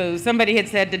 So somebody had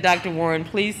said to Dr. Warren,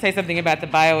 please say something about the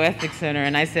Bioethics Center,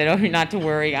 and I said, oh, not to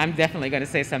worry, I'm definitely going to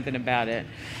say something about it.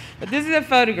 But this is a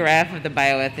photograph of the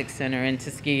Bioethics Center in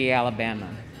Tuskegee, Alabama.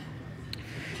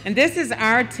 And this is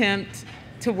our attempt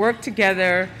to work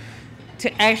together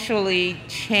to actually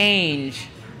change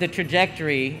the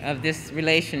trajectory of this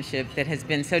relationship that has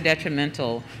been so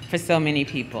detrimental for so many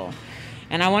people.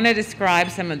 And I want to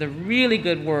describe some of the really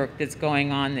good work that's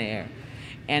going on there.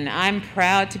 And I'm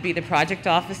proud to be the project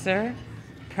officer,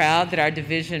 proud that our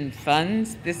division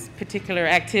funds this particular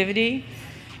activity,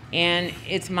 and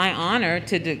it's my honor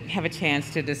to have a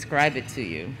chance to describe it to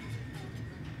you.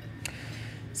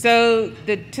 So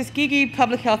the Tuskegee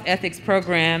Public Health Ethics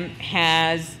Program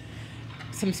has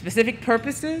some specific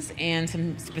purposes and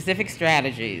some specific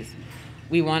strategies.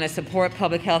 We want to support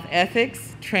public health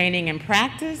ethics, training and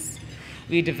practice.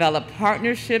 We develop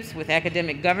partnerships with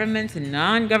academic governments and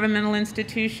non-governmental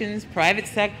institutions, private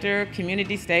sector,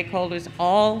 community stakeholders,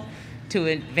 all to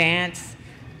advance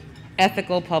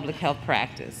ethical public health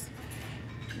practice.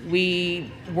 We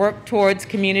work towards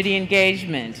community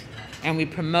engagement, and we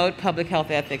promote public health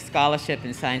ethics scholarship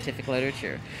and scientific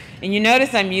literature. And you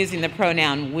notice I'm using the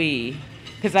pronoun we,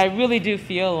 because I really do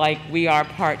feel like we are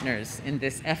partners in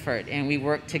this effort, and we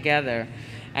work together.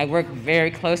 I work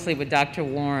very closely with Dr.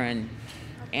 Warren,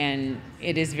 and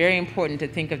it is very important to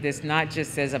think of this not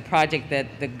just as a project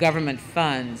that the government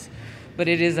funds, but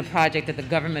it is a project that the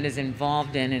government is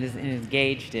involved in and is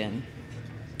engaged in.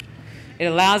 It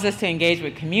allows us to engage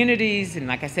with communities, and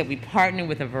like I said, we partner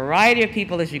with a variety of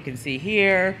people, as you can see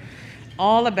here,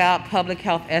 all about public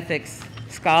health ethics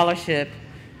scholarship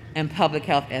and public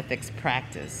health ethics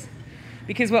practice.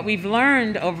 Because what we've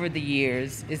learned over the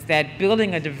years is that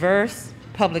building a diverse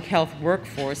public health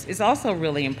workforce is also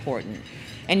really important,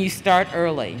 and you start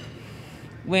early.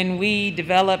 When we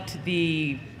developed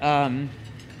the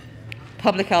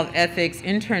public health ethics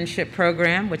internship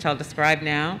program, which I'll describe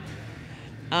now,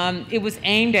 it was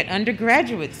aimed at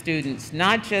undergraduate students,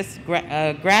 not just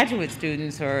graduate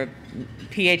students or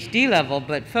PhD level,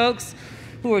 but folks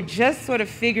who are just sort of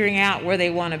figuring out where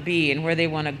they want to be and where they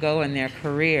want to go in their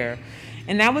career.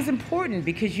 And that was important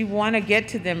because you want to get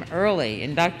to them early.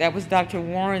 And that was Dr.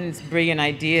 Warren's brilliant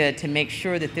idea to make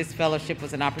sure that this fellowship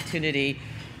was an opportunity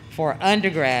for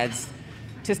undergrads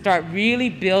to start really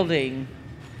building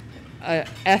an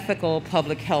ethical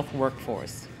public health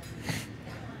workforce.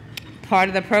 Part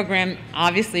of the program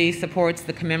obviously supports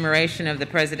the commemoration of the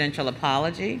presidential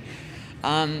apology.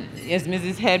 As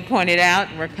Mrs. Head pointed out,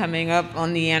 we're coming up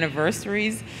on the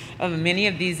anniversaries of many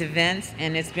of these events,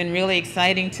 and it's been really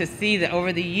exciting to see that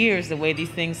over the years the way these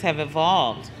things have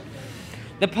evolved.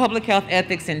 The Public Health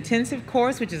Ethics Intensive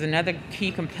course, which is another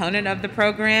key component of the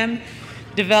program,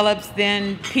 develops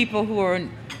then people who are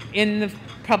in the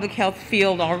public health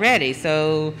field already.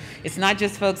 So it's not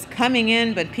just folks coming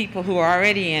in, but people who are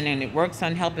already in, and it works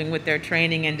on helping with their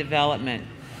training and development.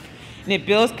 And it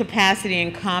builds capacity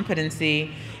and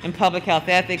competency in public health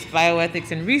ethics,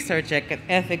 bioethics, and research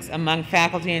ethics among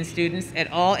faculty and students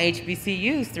at all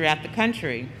HBCUs throughout the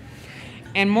country.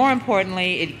 And more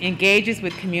importantly, it engages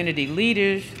with community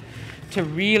leaders to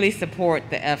really support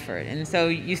the effort. And so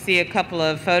you see a couple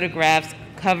of photographs,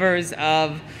 covers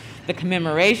of the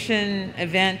commemoration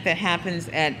event that happens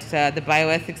at the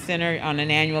Bioethics Center on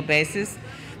an annual basis.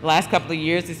 The last couple of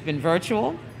years it's been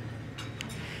virtual.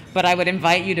 But I would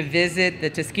invite you to visit the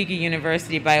Tuskegee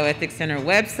University Bioethics Center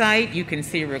website. You can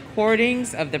see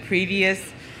recordings of the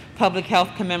previous public health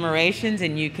commemorations,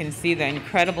 and you can see the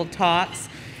incredible talks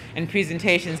and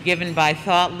presentations given by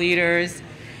thought leaders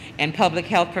and public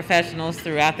health professionals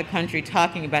throughout the country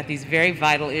talking about these very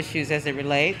vital issues as it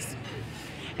relates.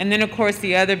 And then, of course,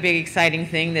 the other big exciting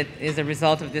thing that is a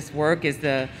result of this work is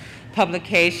the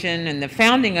publication and the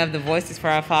founding of the Voices for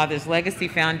Our Fathers Legacy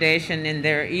Foundation, and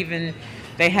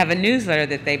they have a newsletter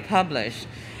that they publish.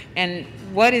 And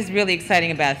what is really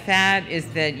exciting about that is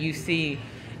that you see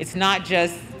it's not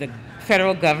just the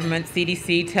federal government,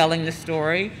 CDC, telling the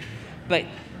story, but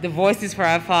the Voices for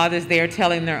Our Fathers, they are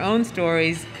telling their own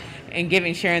stories and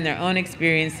sharing their own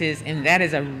experiences, and that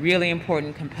is a really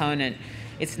important component.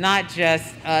 It's not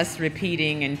just us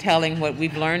repeating and telling what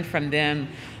we've learned from them,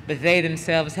 but they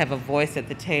themselves have a voice at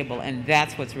the table, and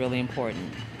that's what's really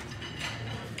important.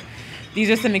 These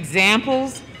are some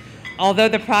examples. Although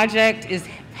the project is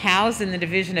housed in the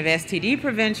Division of STD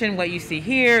Prevention, what you see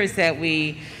here is that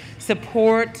we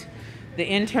support the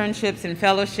internships and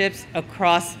fellowships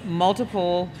across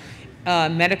multiple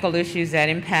medical issues that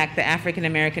impact the African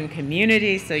American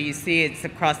community. So you see it's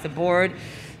across the board.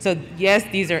 So yes,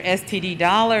 these are STD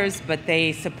dollars, but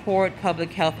they support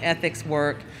public health ethics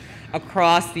work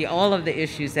across all of the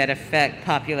issues that affect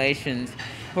populations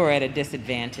who are at a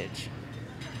disadvantage.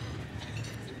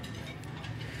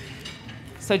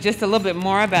 So just a little bit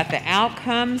more about the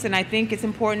outcomes, and I think it's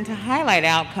important to highlight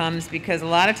outcomes because a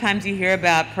lot of times you hear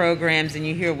about programs and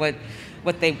you hear what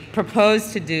they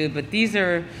propose to do, but these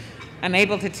are, I'm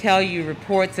able to tell you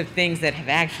reports of things that have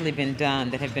actually been done,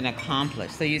 that have been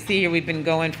accomplished. So you see here we've been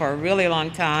going for a really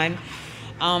long time.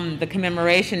 The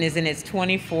commemoration is in its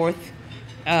 24th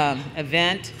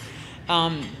event.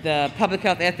 The Public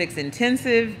Health Ethics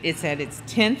Intensive, it's at its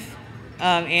 10th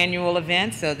annual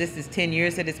event, so this is 10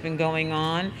 years that it's been going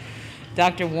on.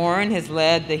 Dr. Warren has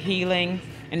led the healing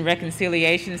and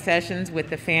reconciliation sessions with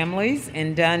the families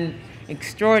and done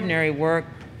extraordinary work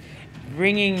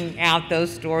bringing out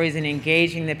those stories and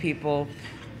engaging the people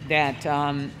that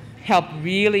help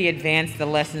really advance the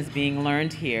lessons being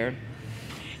learned here.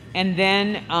 And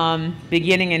then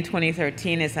beginning in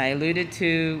 2013, as I alluded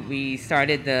to, we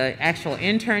started the actual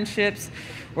internships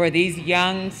where these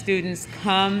young students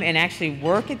come and actually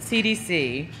work at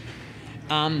CDC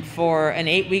for an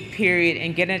 8-week period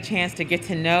and get a chance to get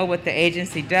to know what the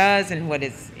agency does and what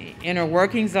its inner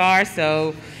workings are.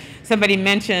 So somebody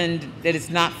mentioned that it's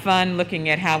not fun looking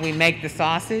at how we make the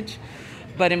sausage,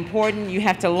 but important, you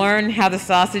have to learn how the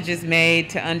sausage is made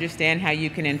to understand how you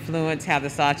can influence how the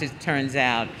sausage turns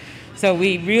out. So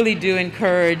we really do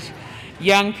encourage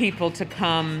young people to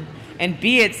come and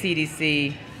be at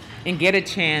CDC and get a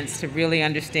chance to really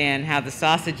understand how the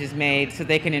sausage is made so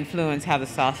they can influence how the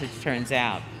sausage turns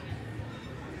out.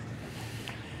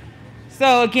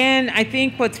 So again, I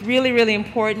think what's really, really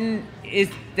important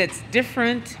is that's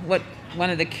different. One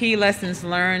of the key lessons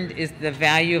learned is the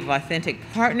value of authentic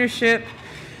partnership,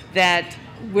 that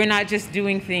we're not just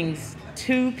doing things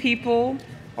to people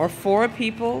or for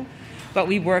people, but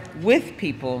we work with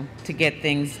people to get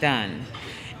things done.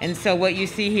 And so what you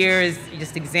see here is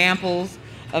just examples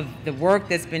of the work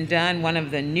that's been done. One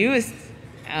of the newest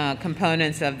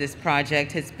components of this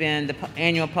project has been the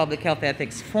annual Public Health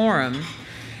Ethics Forum.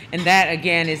 And that,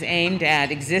 again, is aimed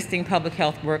at existing public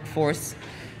health workforce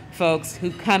folks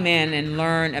who come in and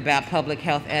learn about public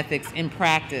health ethics in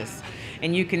practice.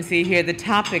 And you can see here the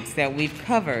topics that we've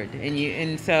covered.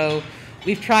 And so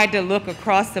we've tried to look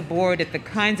across the board at the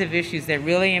kinds of issues that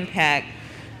really impact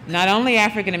not only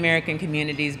African American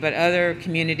communities, but other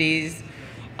communities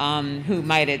who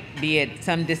might be at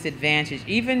some disadvantage,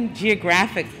 even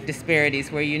geographic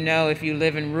disparities where, you know, if you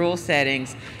live in rural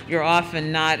settings, you're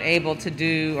often not able to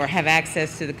do or have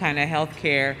access to the kind of health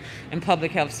care and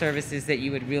public health services that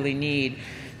you would really need.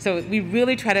 So we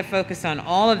really try to focus on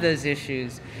all of those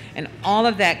issues, and all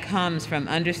of that comes from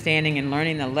understanding and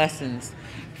learning the lessons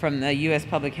from the U.S.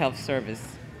 Public Health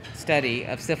Service study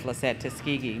of syphilis at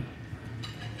Tuskegee.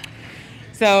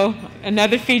 So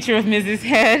another feature of Mrs.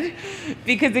 Head,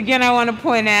 because again, I want to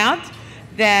point out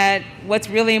that what's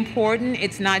really important,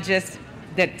 it's not just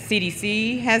that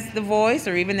CDC has the voice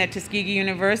or even that Tuskegee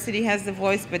University has the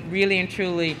voice, but really and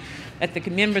truly that the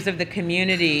members of the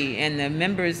community and the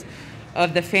members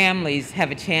of the families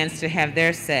have a chance to have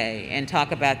their say and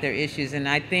talk about their issues. And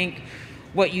I think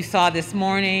what you saw this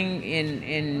morning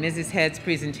in Mrs. Head's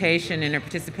presentation and her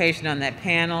participation on that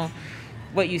panel,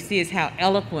 what you see is how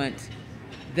eloquent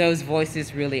those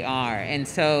voices really are. And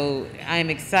so I'm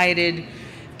excited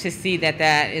to see that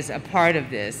that is a part of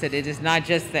this, that it is not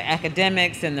just the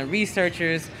academics and the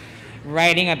researchers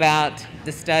writing about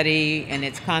the study and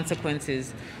its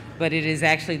consequences, but it is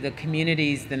actually the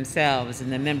communities themselves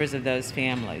and the members of those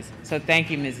families. So thank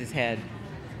you, Mrs. Head.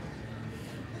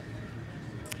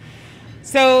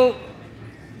 So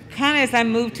kind of as I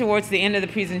move towards the end of the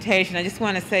presentation, I just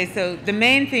want to say, so the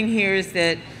main thing here is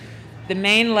that the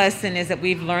main lesson is that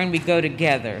we've learned we go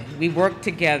together. We work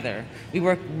together. We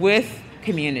work with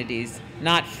communities,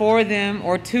 not for them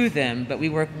or to them, but we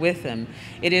work with them.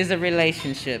 It is a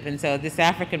relationship. And so this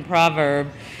African proverb,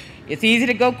 it's easy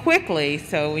to go quickly.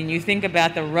 So when you think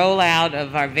about the rollout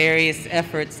of our various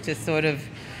efforts to sort of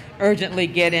urgently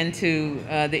get into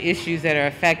the issues that are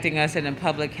affecting us in a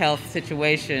public health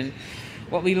situation,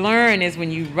 what we learn is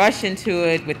when you rush into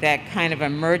it with that kind of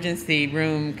emergency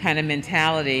room kind of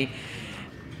mentality,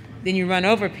 then you run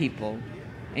over people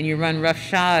and you run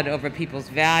roughshod over people's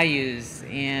values,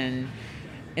 and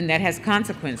that has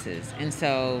consequences. And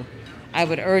so I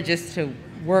would urge us to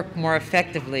work more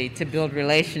effectively to build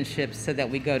relationships so that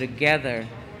we go together,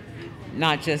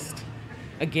 not just,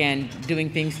 again, doing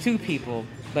things to people,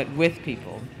 but with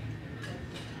people.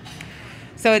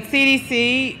 So at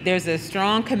CDC, there's a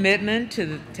strong commitment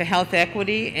to health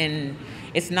equity, and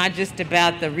it's not just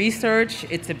about the research,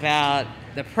 it's about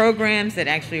the programs that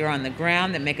actually are on the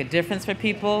ground that make a difference for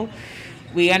people.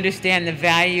 We understand the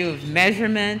value of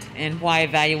measurement and why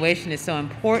evaluation is so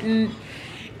important.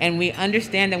 And we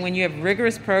understand that when you have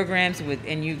rigorous programs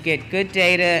and you get good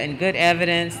data and good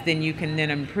evidence, then you can then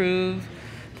improve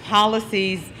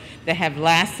policies that have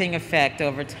lasting effect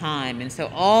over time. And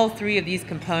so all three of these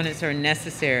components are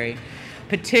necessary,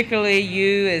 particularly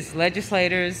you as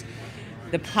legislators.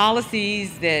 The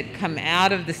policies that come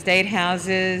out of the state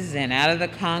houses and out of the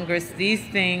Congress, these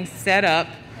things set up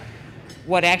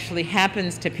what actually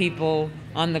happens to people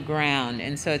on the ground.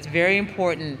 And so it's very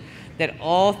important that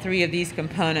all three of these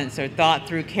components are thought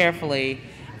through carefully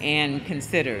and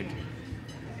considered.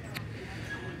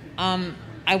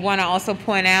 I want to also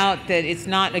point out that it's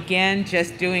not, again,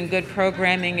 just doing good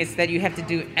programming, it's that you have to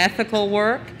do ethical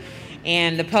work,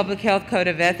 and the Public Health Code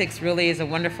of Ethics really is a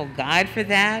wonderful guide for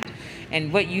that.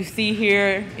 And what you see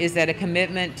here is that a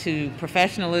commitment to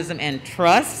professionalism and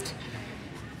trust,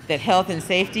 that health and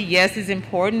safety, yes, is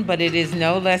important, but it is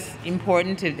no less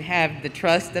important to have the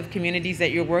trust of communities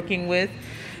that you're working with.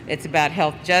 It's about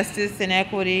health justice and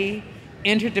equity,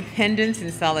 interdependence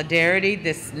and solidarity,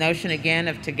 this notion again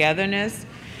of togetherness,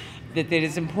 that it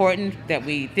is important that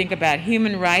we think about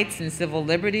human rights and civil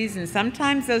liberties, and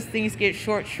sometimes those things get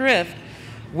short shrift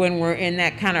when we're in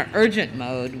that kind of urgent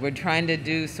mode. We're trying to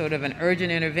do sort of an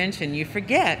urgent intervention. You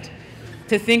forget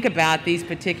to think about these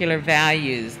particular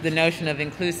values, the notion of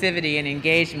inclusivity and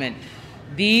engagement.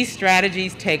 These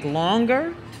strategies take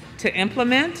longer to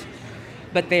implement,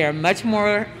 but they are much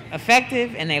more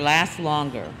effective and they last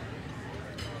longer.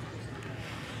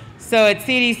 So at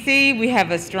CDC, we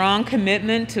have a strong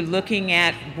commitment to looking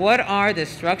at what are the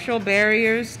structural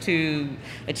barriers to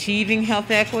achieving health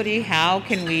equity. How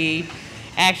can we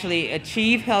actually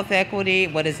achieve health equity?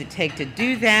 What does it take to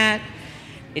do that?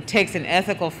 It takes an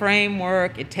ethical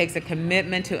framework. It takes a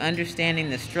commitment to understanding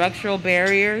the structural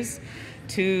barriers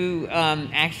to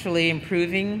actually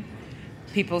improving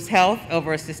people's health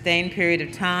over a sustained period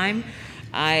of time.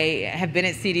 I have been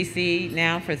at CDC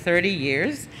now for 30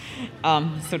 years.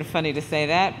 Sort of funny to say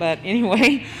that, but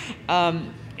anyway.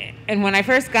 And when I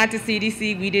first got to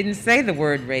CDC, we didn't say the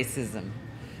word racism.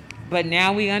 But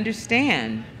now we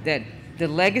understand that the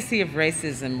legacy of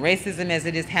racism as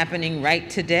it is happening right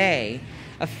today,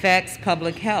 affects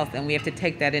public health, and we have to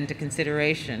take that into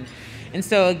consideration. And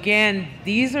so again,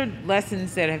 these are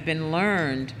lessons that have been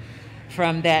learned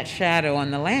from that shadow on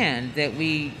the land, that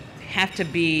we have to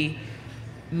be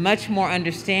much more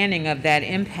understanding of that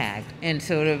impact and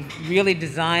sort of really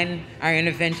design our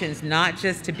interventions not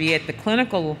just to be at the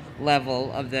clinical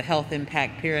level of the health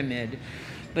impact pyramid,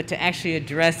 but to actually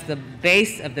address the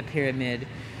base of the pyramid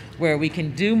where we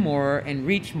can do more and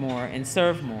reach more and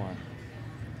serve more.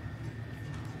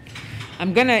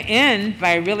 I'm going to end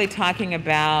by really talking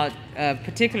about a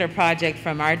particular project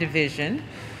from our division,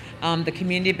 the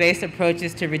community-based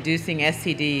approaches to reducing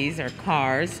STDs, or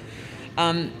CARs.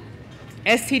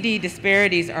 STD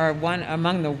disparities are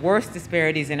among the worst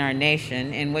disparities in our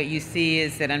nation, and what you see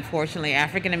is that unfortunately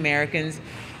African Americans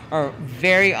are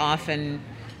very often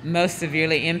most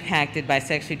severely impacted by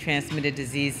sexually transmitted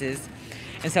diseases.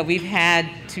 And so we've had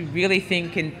to really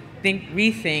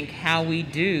rethink how we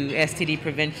do STD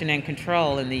prevention and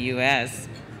control in the U.S.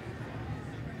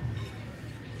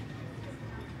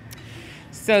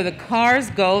 So the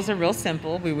CAR's goals are real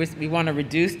simple. We want to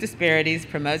reduce disparities,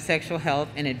 promote sexual health,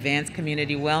 and advance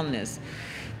community wellness.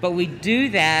 But we do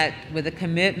that with a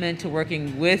commitment to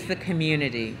working with the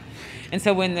community. And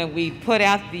so when we put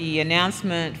out the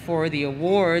announcement for the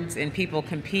awards and people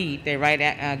compete, they write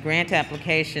grant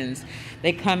applications.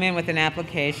 They come in with an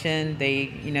application,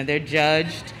 they're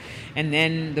judged, and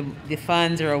then the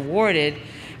funds are awarded.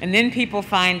 And then people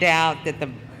find out that the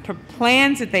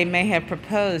plans that they may have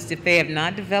proposed, if they have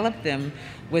not developed them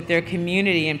with their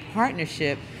community in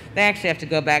partnership, they actually have to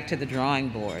go back to the drawing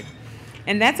board.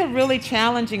 And that's a really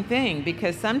challenging thing,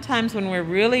 because sometimes when we're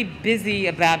really busy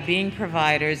about being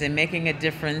providers and making a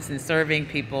difference and serving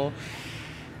people,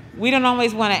 we don't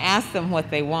always want to ask them what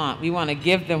they want. We want to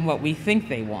give them what we think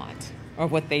they want, or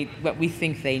what we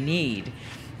think they need.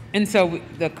 And so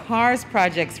the CARS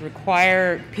projects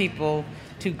require people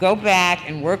to go back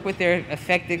and work with their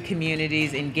affected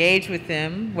communities, engage with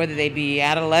them, whether they be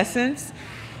adolescents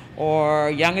or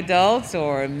young adults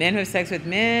or men who have sex with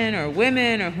men or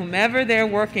women or whomever they're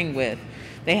working with.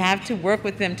 They have to work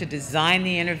with them to design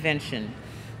the intervention.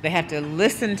 They have to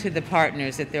listen to the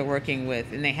partners that they're working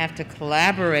with, and they have to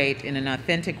collaborate in an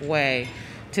authentic way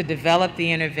to develop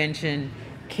the intervention,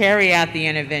 carry out the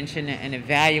intervention, and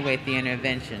evaluate the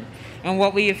intervention. And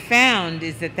what we have found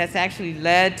is that that's actually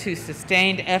led to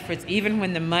sustained efforts, even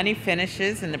when the money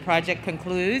finishes and the project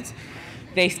concludes,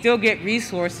 they still get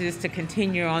resources to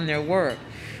continue on their work.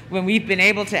 When we've been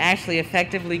able to actually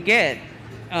effectively get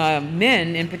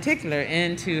men in particular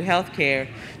into healthcare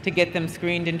to get them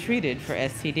screened and treated for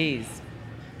STDs.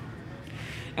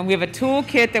 And we have a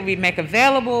toolkit that we make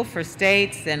available for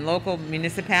states and local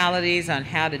municipalities on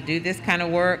how to do this kind of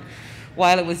work.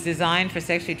 While it was designed for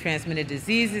sexually transmitted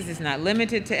diseases, it's not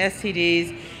limited to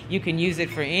STDs. You can use it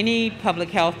for any public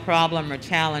health problem or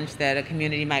challenge that a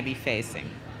community might be facing.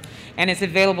 And it's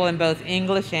available in both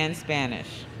English and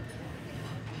Spanish.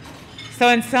 So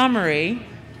in summary,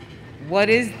 what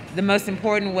is the most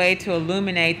important way to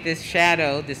illuminate this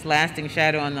shadow, this lasting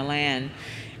shadow on the land,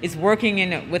 is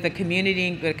working with a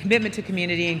commitment to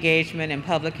community engagement and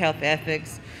public health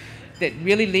ethics that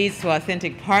really leads to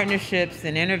authentic partnerships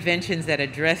and interventions that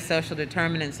address social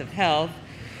determinants of health,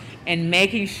 and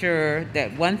making sure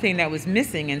that one thing that was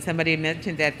missing, and somebody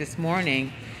mentioned that this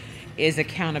morning, is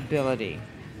accountability.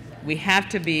 We have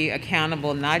to be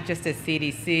accountable not just as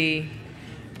CDC,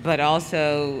 but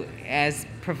also as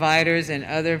providers and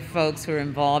other folks who are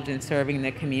involved in serving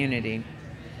the community.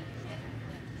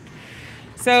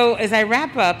 So as I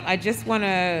wrap up, I just want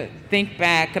to think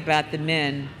back about the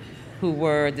men who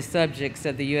were the subjects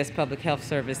of the U.S. Public Health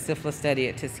Service syphilis study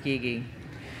at Tuskegee.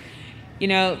 You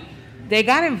know, they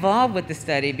got involved with the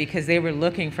study because they were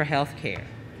looking for health care,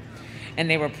 and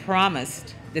they were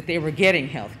promised that they were getting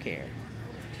health care.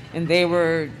 And they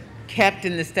were kept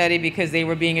in the study because they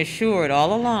were being assured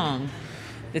all along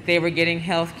that they were getting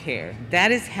health care.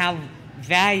 That is how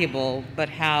valuable but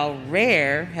how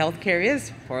rare health care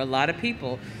is for a lot of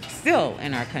people still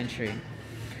in our country.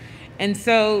 And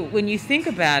so when you think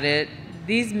about it,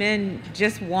 these men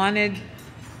just wanted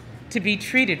to be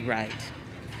treated right.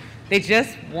 They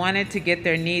just wanted to get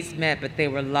their needs met, but they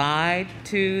were lied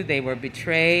to, they were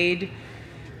betrayed,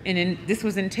 and this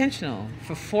was intentional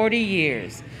for 40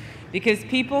 years because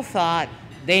people thought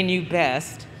they knew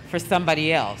best for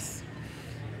somebody else.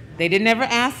 They didn't ever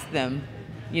ask them,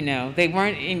 you know, they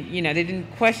weren't, they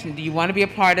didn't question, do you want to be a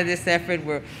part of this effort?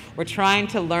 We're trying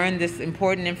to learn this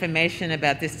important information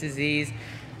about this disease.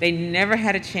 They never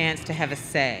had a chance to have a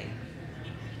say.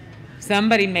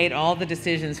 Somebody made all the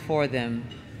decisions for them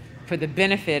for the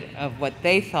benefit of what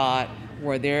they thought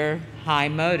were their high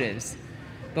motives.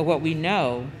 But what we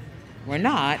know were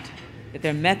not, that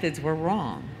their methods were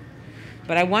wrong.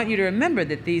 But I want you to remember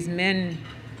that these men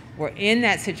were in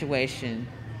that situation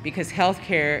because health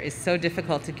care is so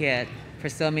difficult to get for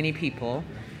so many people,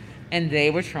 and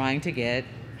they were trying to get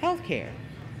health care.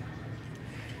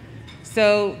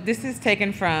 So this is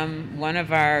taken from one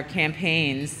of our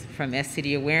campaigns from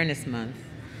STD Awareness Month.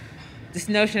 This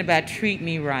notion about treat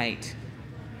me right.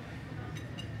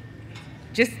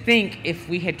 Just think if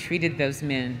we had treated those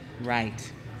men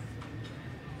right.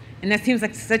 And that seems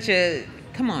like such a,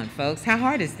 come on folks, how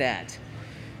hard is that?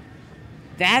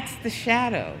 That's the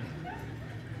shadow.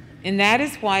 And that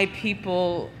is why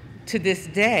people to this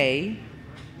day,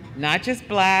 not just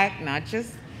black, not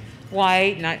just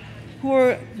white, who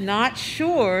are not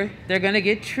sure they're going to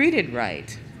get treated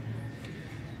right.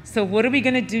 So what are we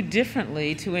going to do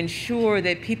differently to ensure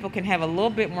that people can have a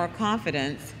little bit more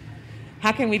confidence?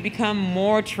 How can we become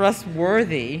more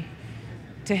trustworthy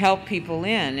to help people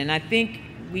in? And I think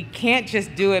we can't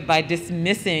just do it by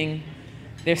dismissing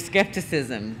their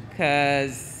skepticism,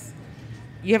 because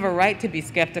you have a right to be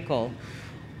skeptical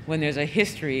when there's a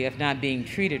history of not being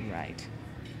treated right.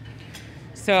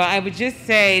 So I would just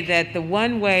say that the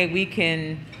one way we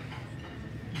can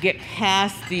get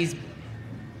past these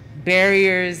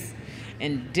barriers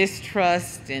and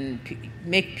distrust and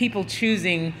make people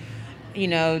choosing,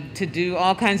 to do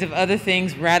all kinds of other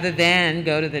things rather than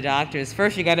go to the doctors.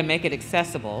 First, you got to make it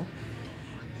accessible.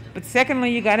 But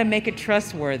secondly, you got to make it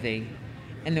trustworthy.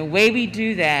 And the way we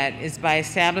do that is by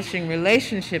establishing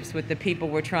relationships with the people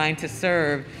we're trying to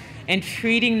serve and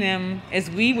treating them as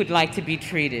we would like to be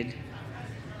treated.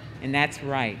 And that's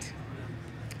right.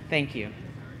 Thank you.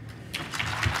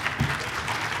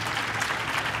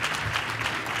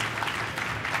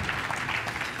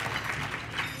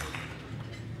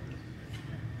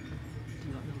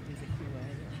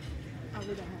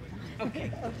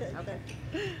 Okay.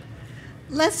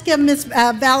 Let's give Ms.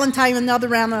 Valentine another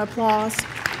round of applause.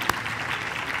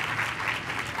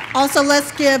 Also,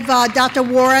 let's give Dr.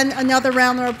 Warren another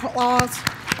round of applause.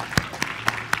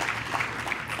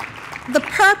 The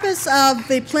purpose of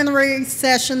the plenary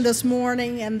session this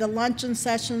morning and the luncheon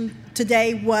session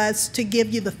today was to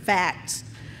give you the facts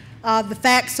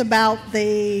about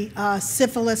the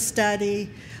syphilis study,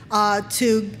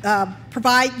 to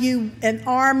provide you and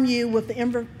arm you with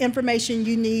the information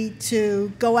you need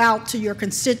to go out to your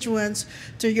constituents,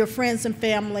 to your friends and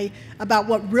family about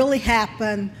what really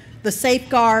happened, the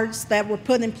safeguards that were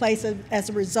put in place as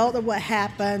a result of what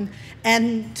happened,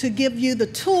 and to give you the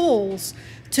tools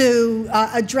to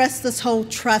address this whole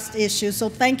trust issue. So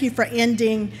thank you for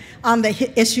ending on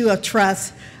the issue of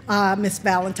trust, Ms.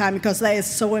 Valentine, because that is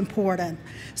so important.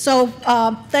 So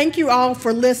thank you all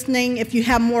for listening. If you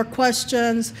have more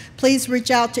questions, please reach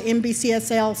out to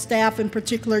NBCSL staff, in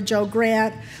particular Joe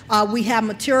Grant. We have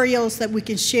materials that we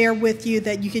can share with you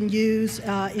that you can use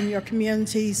in your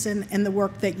communities and the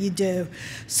work that you do.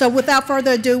 So without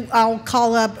further ado, I'll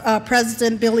call up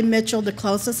President Billy Mitchell to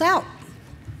close us out.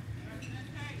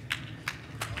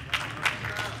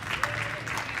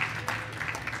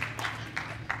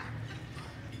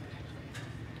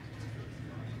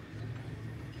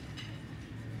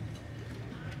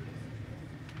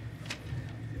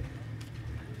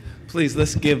 Please,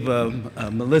 let's give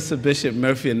Melissa Bishop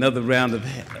Murphy another round of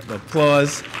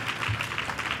applause.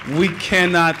 We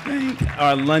cannot thank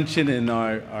our luncheon and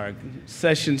our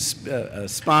session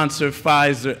sponsor,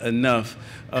 Pfizer, enough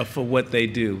for what they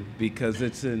do, because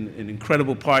it's an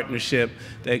incredible partnership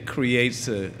that creates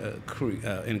an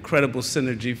incredible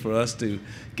synergy for us to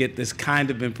get this kind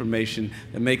of information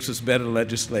that makes us better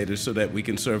legislators so that we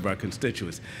can serve our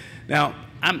constituents. Now,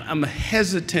 I'm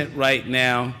hesitant right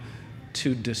now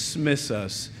to dismiss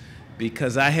us,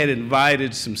 because I had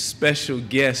invited some special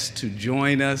guests to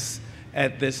join us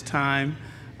at this time.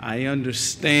 I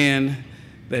understand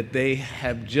that they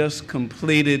have just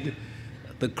completed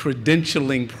the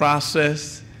credentialing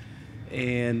process,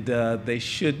 and they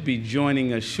should be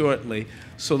joining us shortly.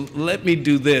 So let me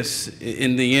do this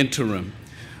in the interim.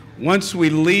 Once we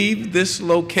leave this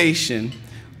location,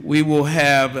 we will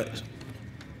have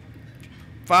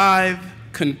 5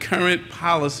 concurrent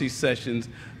policy sessions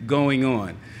going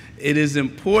on. It is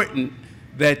important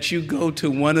that you go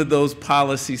to one of those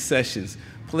policy sessions.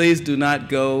 Please do not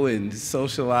go and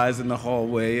socialize in the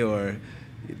hallway or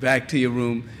back to your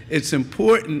room. It's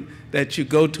important that you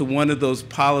go to one of those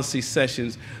policy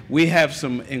sessions. We have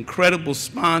some incredible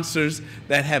sponsors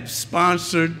that have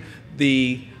sponsored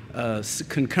the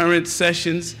concurrent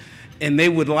sessions, and they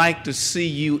would like to see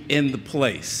you in the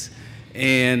place.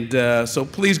 And so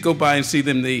please go by and see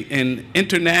them. In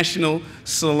International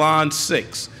Salon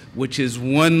 6, which is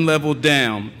one level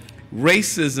down,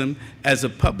 Racism as a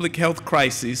Public Health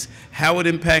Crisis, How It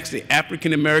Impacts the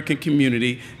African American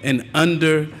Community and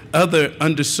Other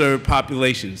Underserved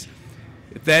Populations.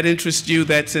 If that interests you,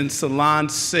 that's in Salon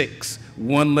 6,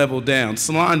 one level down.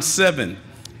 Salon 7,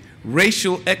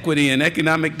 Racial Equity and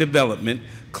Economic Development,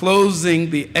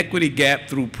 Closing the Equity Gap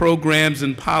Through Programs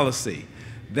and Policy.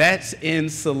 That's in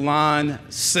Salon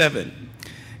 7.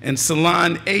 And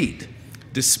Salon 8,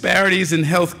 Disparities in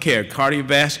Healthcare,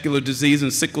 Cardiovascular Disease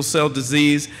and Sickle Cell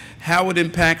Disease, How It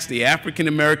Impacts the African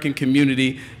American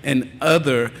Community and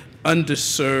Other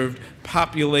Underserved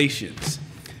Populations.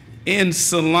 In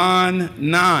Salon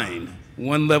 9,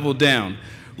 one level down,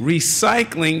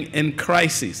 Recycling and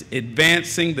Crises,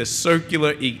 Advancing the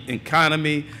Circular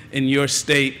Economy in Your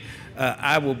State.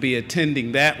 I will be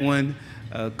attending that one.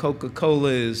 Coca-Cola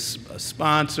is a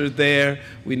sponsor there.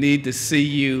 We need to see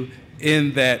you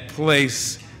in that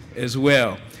place as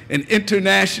well. And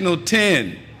International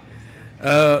 10,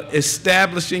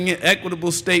 Establishing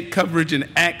Equitable State Coverage and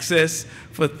Access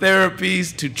for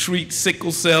Therapies to Treat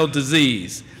Sickle Cell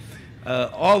Disease.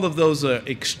 All of those are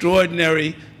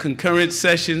extraordinary concurrent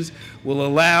sessions, will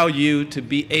allow you to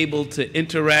be able to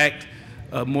interact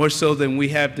more so than we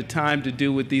have the time to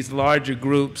do with these larger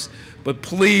groups. But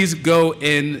please go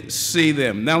and see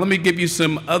them. Now let me give you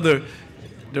some other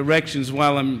directions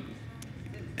while I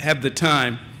have the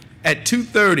time. At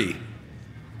 2:30,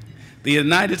 the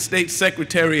United States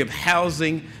Secretary of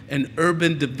Housing and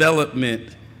Urban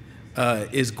Development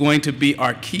is going to be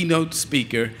our keynote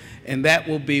speaker, and that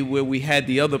will be where we had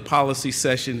the other policy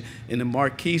session in the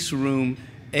Marquise Room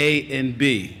A and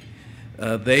B.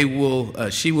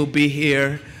 She will be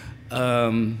here.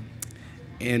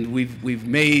 And we've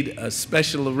made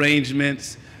special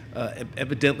arrangements,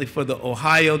 evidently for the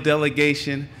Ohio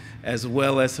delegation, as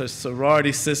well as her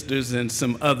sorority sisters and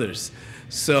some others.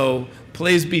 So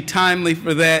please be timely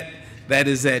for that. That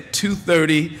is at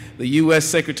 2:30, the U.S.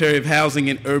 Secretary of Housing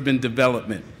and Urban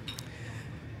Development.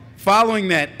 Following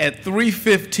that, at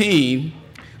 3:15,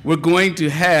 we're going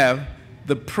to have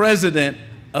the President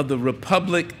of the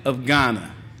Republic of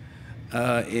Ghana.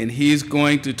 And he's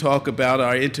going to talk about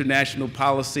our international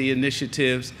policy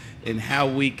initiatives and how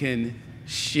we can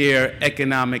share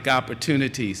economic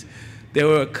opportunities. There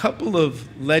were a couple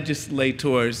of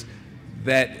legislators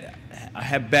that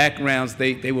have backgrounds,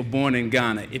 they were born in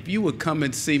Ghana. If you would come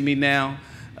and see me now,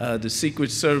 the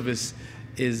Secret Service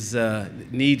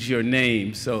needs your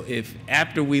name. So if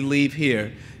after we leave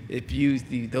here, if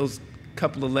those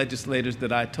couple of legislators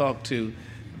that I talked to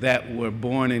that were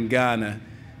born in Ghana,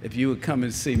 if you would come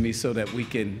and see me so that we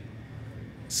can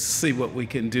see what we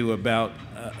can do about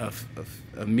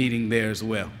a meeting there as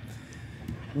well.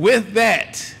 With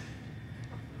that,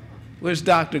 where's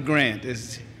Dr. Grant?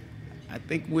 I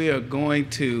think we are going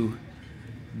to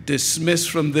dismiss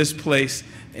from this place,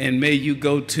 and may you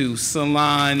go to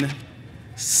Salon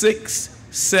 6,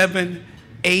 7,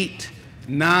 8,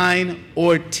 9,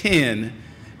 or 10,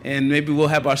 and maybe we'll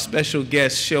have our special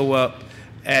guests show up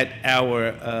at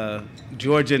our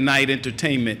Georgia Night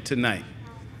Entertainment tonight.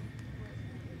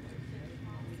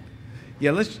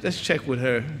 Yeah, let's check with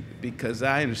her, because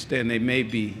I understand they may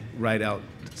be right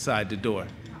outside the door.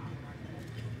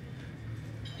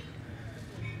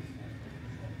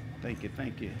 Thank you,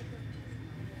 thank you.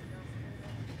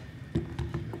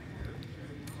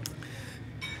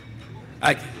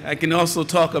 I can also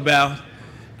talk about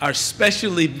our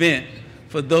special event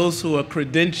for those who are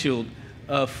credentialed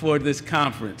for this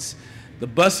conference. The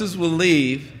buses will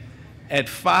leave at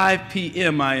 5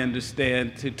 p.m., I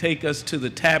understand, to take us to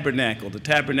the Tabernacle. The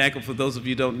Tabernacle, for those of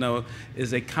you who don't know,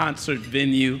 is a concert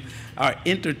venue. Our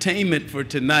entertainment for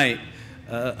tonight,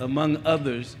 among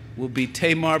others, will be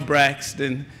Tamar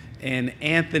Braxton and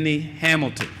Anthony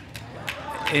Hamilton.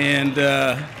 And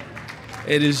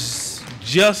it is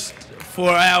just for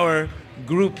our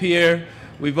group here.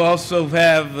 We've also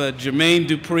have Jermaine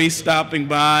Dupree stopping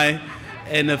by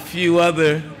and a few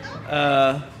other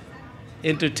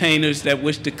entertainers that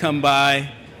wish to come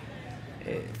by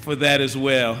for that as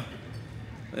well.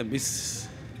 Let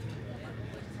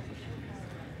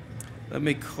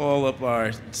me call up our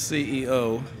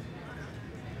CEO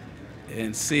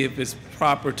and see if it's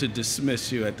proper to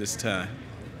dismiss you at this time.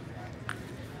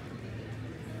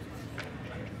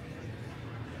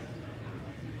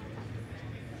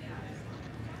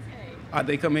 Are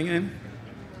they coming in?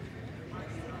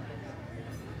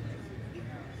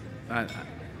 I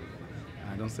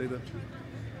don't say that.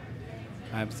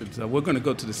 So we're going to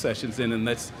go to the sessions in, and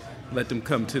let's let them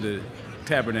come to the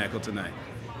Tabernacle tonight.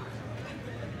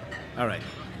 All right.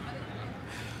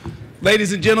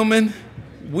 Ladies and gentlemen,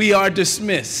 we are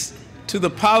dismissed to the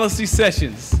policy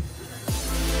sessions.